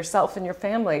imagined for yourself and your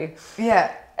family.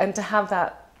 Yeah. And to have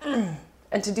that,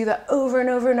 and to do that over and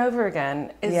over and over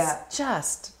again is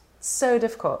just so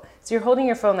difficult. So you're holding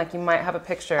your phone like you might have a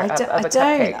picture of a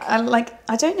cupcake.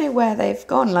 I don't know where they've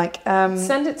gone.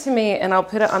 Send it to me and I'll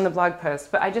put it on the blog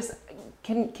post. But I just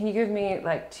can you give me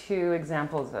like 2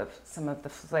 examples of some of the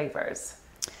flavors?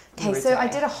 Okay, so I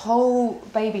did a whole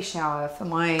baby shower for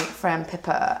my friend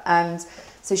Pippa, and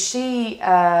so she's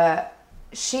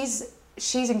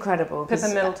incredible. Pippa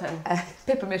Middleton.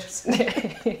 Pippa Middleton.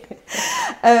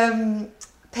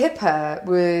 Pippa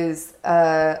was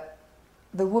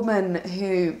the woman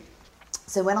who,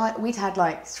 so when we'd had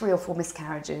like 3 or 4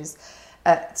 miscarriages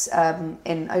over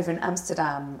in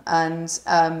Amsterdam, and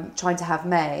trying to have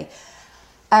May,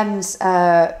 and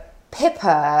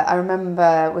Pippa, I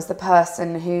remember, was the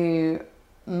person who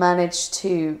managed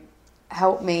to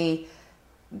help me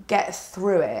get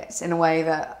through it in a way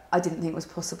that I didn't think was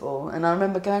possible. And I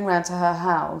remember going around to her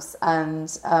house and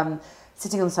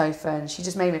sitting on the sofa, and she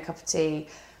just made me a cup of tea,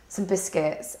 some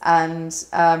biscuits, and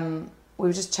we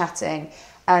were just chatting.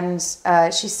 And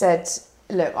she said,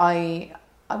 look, I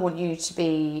want you to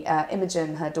be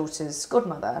Imogen, her daughter's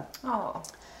godmother. Oh.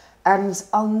 And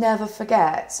I'll never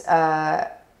forget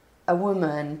a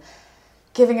woman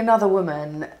giving another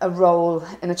woman a role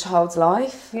in a child's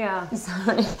life. Yeah.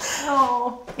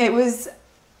 So, it was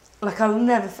like, I'll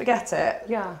never forget it.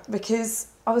 Yeah. Because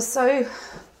I was so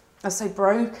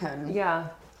broken. Yeah.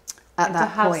 At that to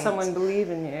have point. someone believe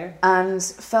in you. And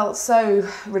felt so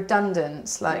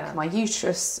redundant, like Yeah. my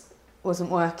uterus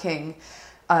wasn't working,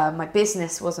 my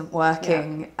business wasn't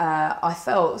working. I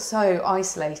felt so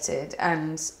isolated,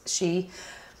 and she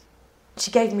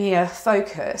gave me a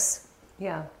focus.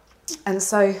 Yeah. And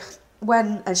so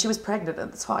and she was pregnant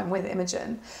at the time with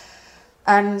Imogen,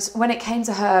 and when it came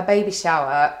to her baby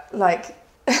shower, like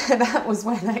that was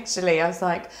when actually I was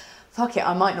like, fuck it,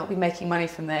 I might not be making money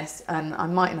from this, and I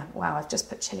might not. Wow, I've just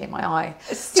put chili in my eye.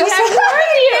 Just I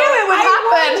knew it would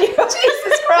happen.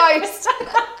 Jesus Christ.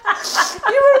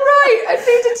 You were right. I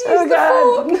needed to use the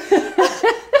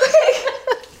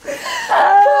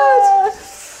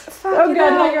fork. Oh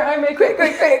God, now your eye makeup.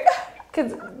 Quick.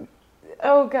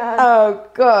 Oh God. Oh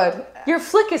God. Your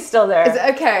flick is still there. Is it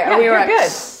okay? Yeah, Are we you're right?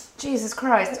 good. Jesus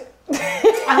Christ.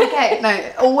 Okay,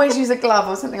 no, always use a glove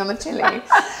or something on the chili.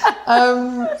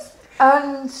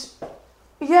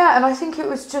 And I think it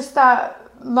was just that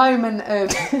moment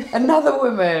of another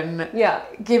woman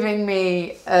giving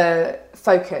me a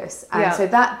focus. And so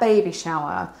that baby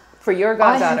shower. For your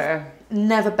goddaughter. I have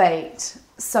never baked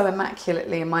so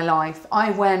immaculately in my life. I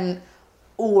went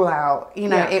all out. You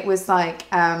know, it was like,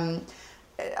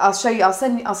 I'll show you, I'll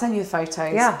send you the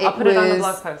photos. Yeah, I'll put it on the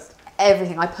blog post.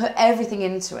 Everything. I put everything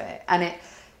into it, and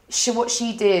what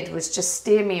she did was just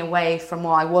steer me away from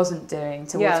what I wasn't doing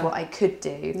towards what I could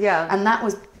do. Yeah, and that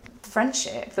was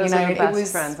friendship. Those are your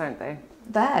best friends, aren't they?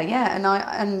 There,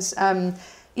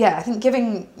 yeah, I think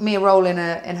giving me a role in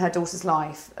her daughter's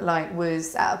life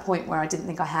was at a point where I didn't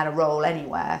think I had a role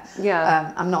anywhere.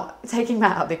 Yeah, I'm not taking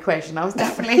that out of the equation. I was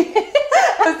definitely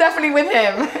with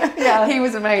him. Yeah, he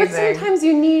was amazing. But sometimes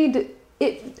you need.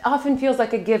 It often feels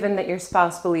like a given that your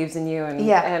spouse believes in you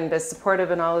and is supportive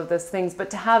in all of those things.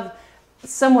 But to have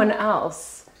someone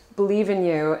else believe in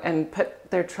you and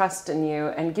put their trust in you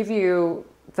and give you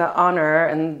the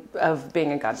honor of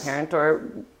being a godparent or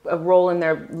a role in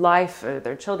their life or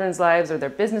their children's lives or their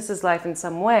business's life in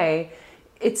some way,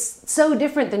 it's so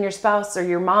different than your spouse or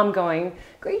your mom going,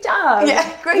 great job. Yeah,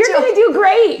 great job. You're going to do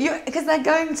great. Because they're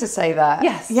going to say that.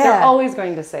 Yes, they're always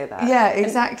going to say that. Yeah,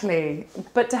 exactly.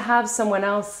 But to have someone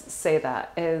else say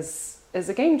that is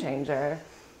a game changer.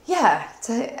 Yeah,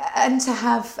 to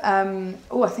have I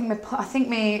think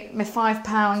my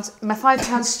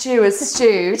 £5 stew is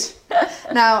stewed.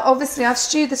 Now, obviously, I've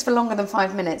stewed this for longer than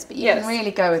 5 minutes, but you can really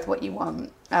go with what you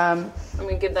want. I'm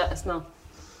gonna give that a smell.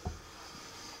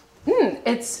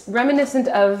 It's reminiscent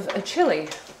of a chili.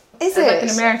 Is it? Like an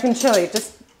American chili,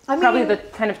 probably the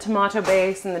kind of tomato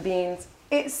base and the beans.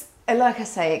 It's like I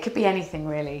say, it could be anything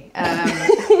really.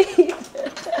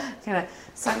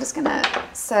 So I'm just gonna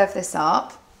serve this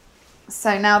up.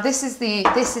 So now this is the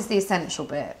essential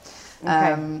bit.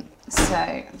 Okay. So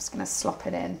I'm just gonna slop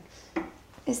it in.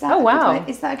 Is that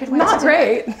is that a good way to do it? Not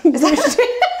great.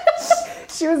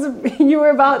 You were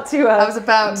about to. I was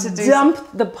about to dump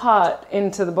the pot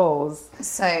into the bowls.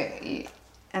 So,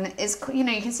 and it's you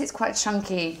can see it's quite a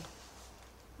chunky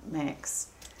mix.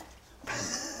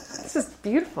 This is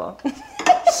beautiful. Look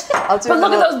at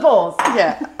those bowls.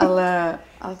 Yeah,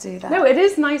 I'll do that. No, it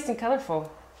is nice and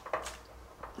colourful.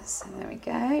 So there we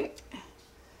go.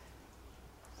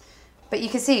 But you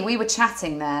can see we were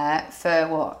chatting there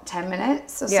for 10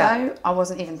 minutes or so. I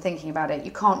wasn't even thinking about it.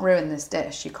 You can't ruin this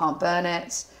dish. You can't burn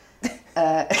it.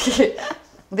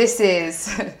 This is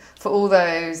for all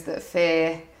those that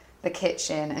fear the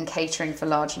kitchen and catering for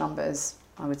large numbers,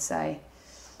 I would say.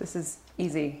 This is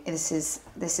easy. This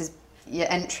is your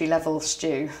entry level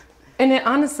stew. And it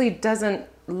honestly doesn't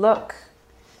look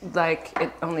like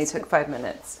it only took 5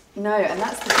 minutes. No, and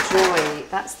that's the joy.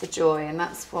 That's the joy, and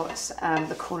that's what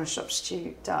the corner shop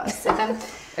stew does. So then,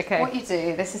 what you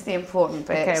do, this is the important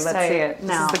bit. Okay, let's see it.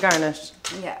 Now, this is the garnish.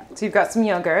 Yeah. So you've got some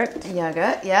yogurt.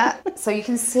 Yogurt, yeah. So you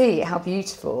can see how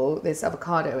beautiful this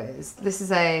avocado is. This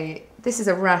is a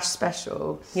Rash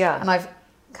special. Yeah. And I've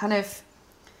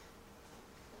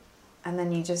and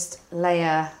then you just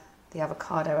layer the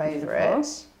avocado over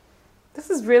it. This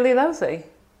is really lovely.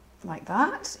 Like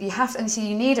that. You have to, and so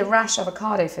you need a Rash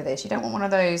avocado for this. You don't want one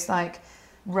of those like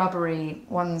rubbery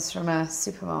ones from a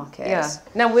supermarket. Yeah.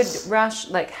 Now, would Rash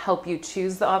help you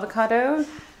choose the avocado?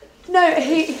 No,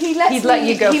 he lets He'd let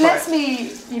you go. He lets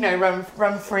me,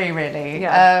 run free really.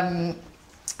 Yeah.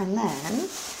 And then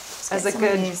as a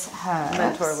good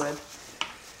mentor would,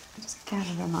 just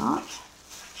gather them up.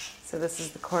 So this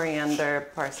is the coriander,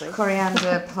 parsley.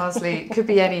 Coriander, parsley, could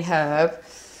be any herb.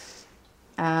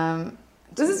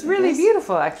 This is really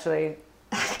beautiful, actually.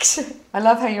 Actually, I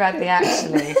love how you add the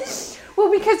actually. Well,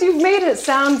 because you've made it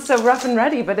sound so rough and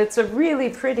ready, but it's a really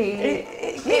pretty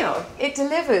meal. It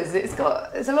delivers.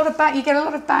 There's a lot of bang. You get a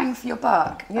lot of bang for your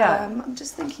buck. Yeah. I'm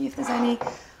just thinking if there's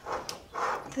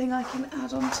anything I can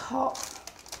add on top.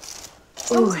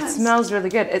 Ooh, it smells really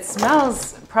good. It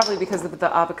smells, probably because of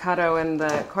the avocado and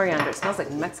the coriander, it smells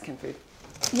like Mexican food.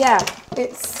 Yeah,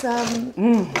 it's.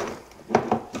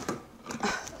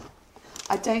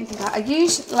 I don't think I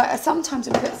usually sometimes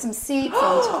I put some seeds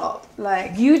on top.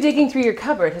 Like you digging through your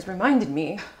cupboard has reminded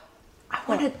me.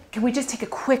 Can we just take a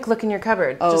quick look in your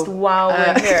cupboard just while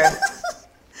we're here?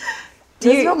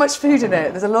 There's not much food in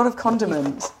it. There's a lot of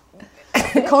condiment.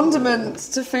 The condiment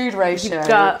to food ratio. You've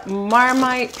got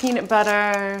Marmite peanut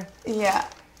butter. Yeah.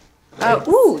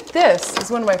 This is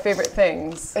one of my favorite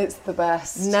things. It's the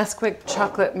best. Nesquik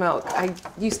chocolate milk. I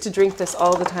used to drink this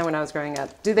all the time when I was growing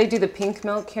up. Do they do the pink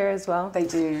milk here as well? They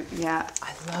do, yeah.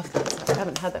 I love this. I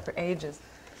haven't had that for ages.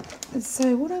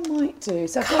 So what I might do...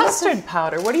 So custard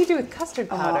powder. What do you do with custard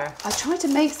powder? I tried to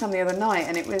make some the other night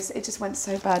and it just went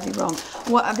so badly wrong.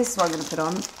 This is what I'm going to put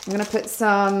on. I'm going to put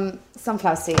some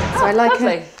sunflower seeds. So I like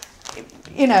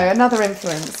another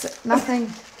influence. Nothing...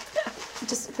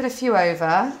 Just put a few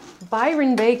over.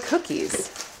 Byron Bay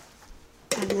cookies.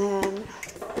 And then,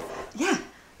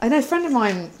 I know a friend of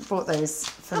mine bought those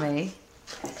for me.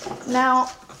 Now,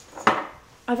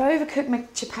 I've overcooked my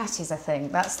chapatis, I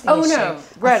think. That's the issue. No.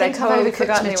 Right, I totally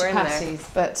forgot they were in there.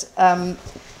 But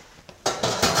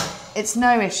it's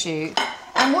no issue.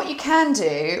 And what you can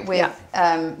do with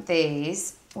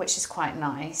these, which is quite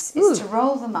nice, is to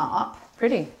roll them up.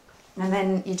 Pretty. And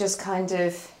then you just kind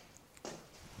of...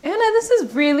 Anna, this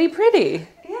is really pretty.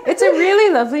 Yeah. It's a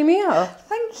really lovely meal.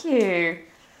 Thank you.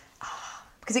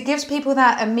 Because it gives people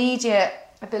that immediate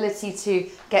ability to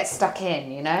get stuck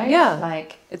in, you know? Yeah.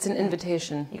 Like it's an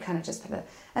invitation. You kind of just put it...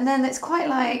 And then it's quite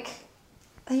like,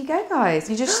 there you go, guys.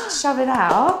 You just shove it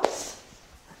out.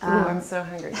 Ooh, I'm so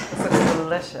hungry. This looks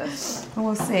delicious. Well,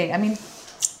 we'll see. I mean,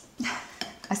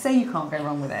 I say you can't go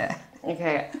wrong with it.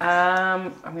 Okay,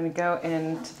 I'm going to go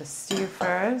into the stew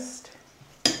first.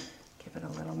 Give it a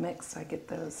little mix so I get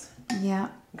those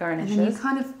garnishes. And then you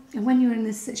kind of, when you're in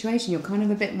this situation, you're kind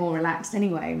of a bit more relaxed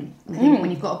anyway. I think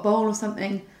when you've got a bowl or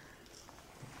something.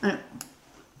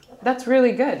 That's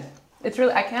really good. It's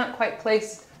really, I can't quite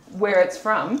place where it's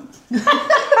from.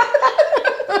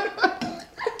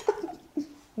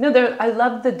 No, I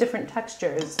love the different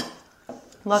textures.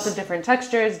 Lots of different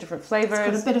textures, different flavors.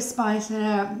 It's got a bit of spice in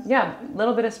it. Yeah, a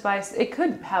little bit of spice. It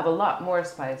could have a lot more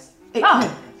spice. It could.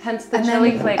 Hence the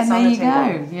chili flakes on the table. And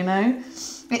there you go, you know.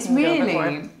 It's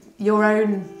really your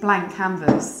own blank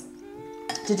canvas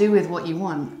to do with what you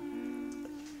want.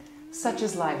 Such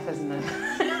is life, isn't it?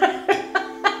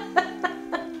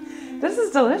 This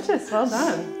is delicious. Well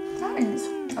done. Thanks.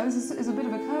 Oh, this is a bit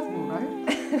of a curveball, right?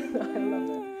 I love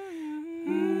it.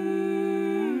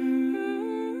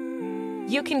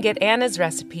 You can get Anna's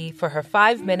recipe for her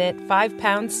 5-minute,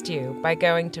 5-pound stew by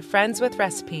going to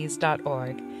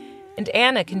friendswithrecipes.org. And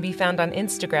Anna can be found on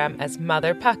Instagram as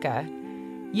Mother Pucka.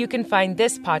 You can find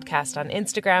this podcast on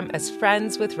Instagram as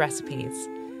Friends with Recipes.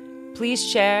 Please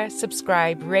share,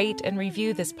 subscribe, rate, and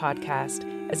review this podcast,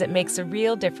 as it makes a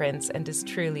real difference and is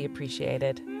truly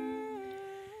appreciated.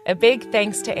 A big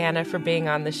thanks to Anna for being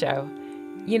on the show.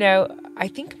 You know, I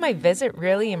think my visit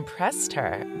really impressed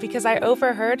her because I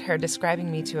overheard her describing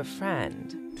me to a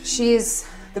friend. She is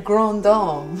the grande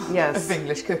dame of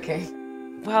English cooking.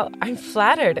 Well, I'm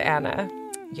flattered, Anna.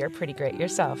 You're pretty great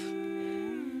yourself.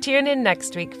 Tune in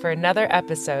next week for another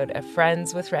episode of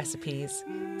Friends with Recipes.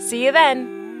 See you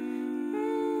then!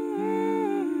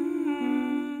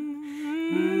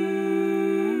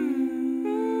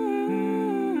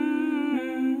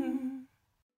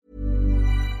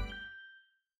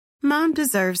 Mom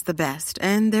deserves the best,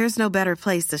 and there's no better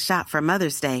place to shop for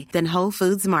Mother's Day than Whole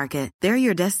Foods Market. They're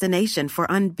your destination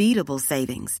for unbeatable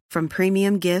savings, from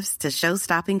premium gifts to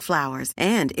show-stopping flowers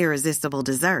and irresistible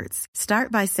desserts.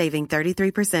 Start by saving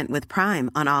 33% with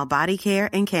Prime on all body care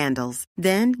and candles.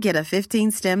 Then get a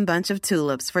 15-stem bunch of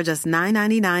tulips for just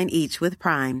 $9.99 each with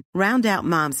Prime. Round out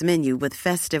Mom's menu with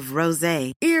festive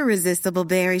rosé, irresistible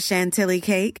berry chantilly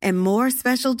cake, and more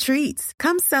special treats.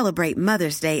 Come celebrate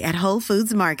Mother's Day at Whole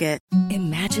Foods Market.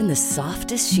 Imagine the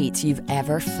softest sheets you've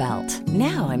ever felt.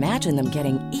 Now imagine them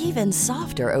getting even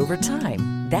softer over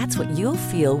time. That's what you'll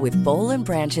feel with Boll &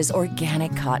 Branch's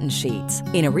organic cotton sheets.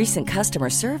 In a recent customer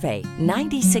survey,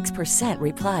 96%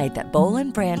 replied that Boll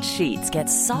 & Branch sheets get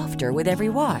softer with every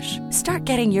wash. Start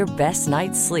getting your best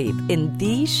night's sleep in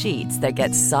these sheets that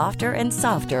get softer and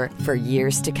softer for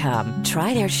years to come.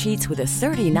 Try their sheets with a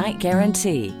 30-night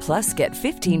guarantee. Plus, get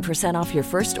 15% off your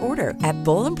first order at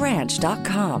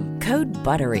bollandbranch.com. Code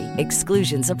BUTTERY.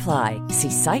 Exclusions apply.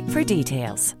 See site for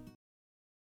details.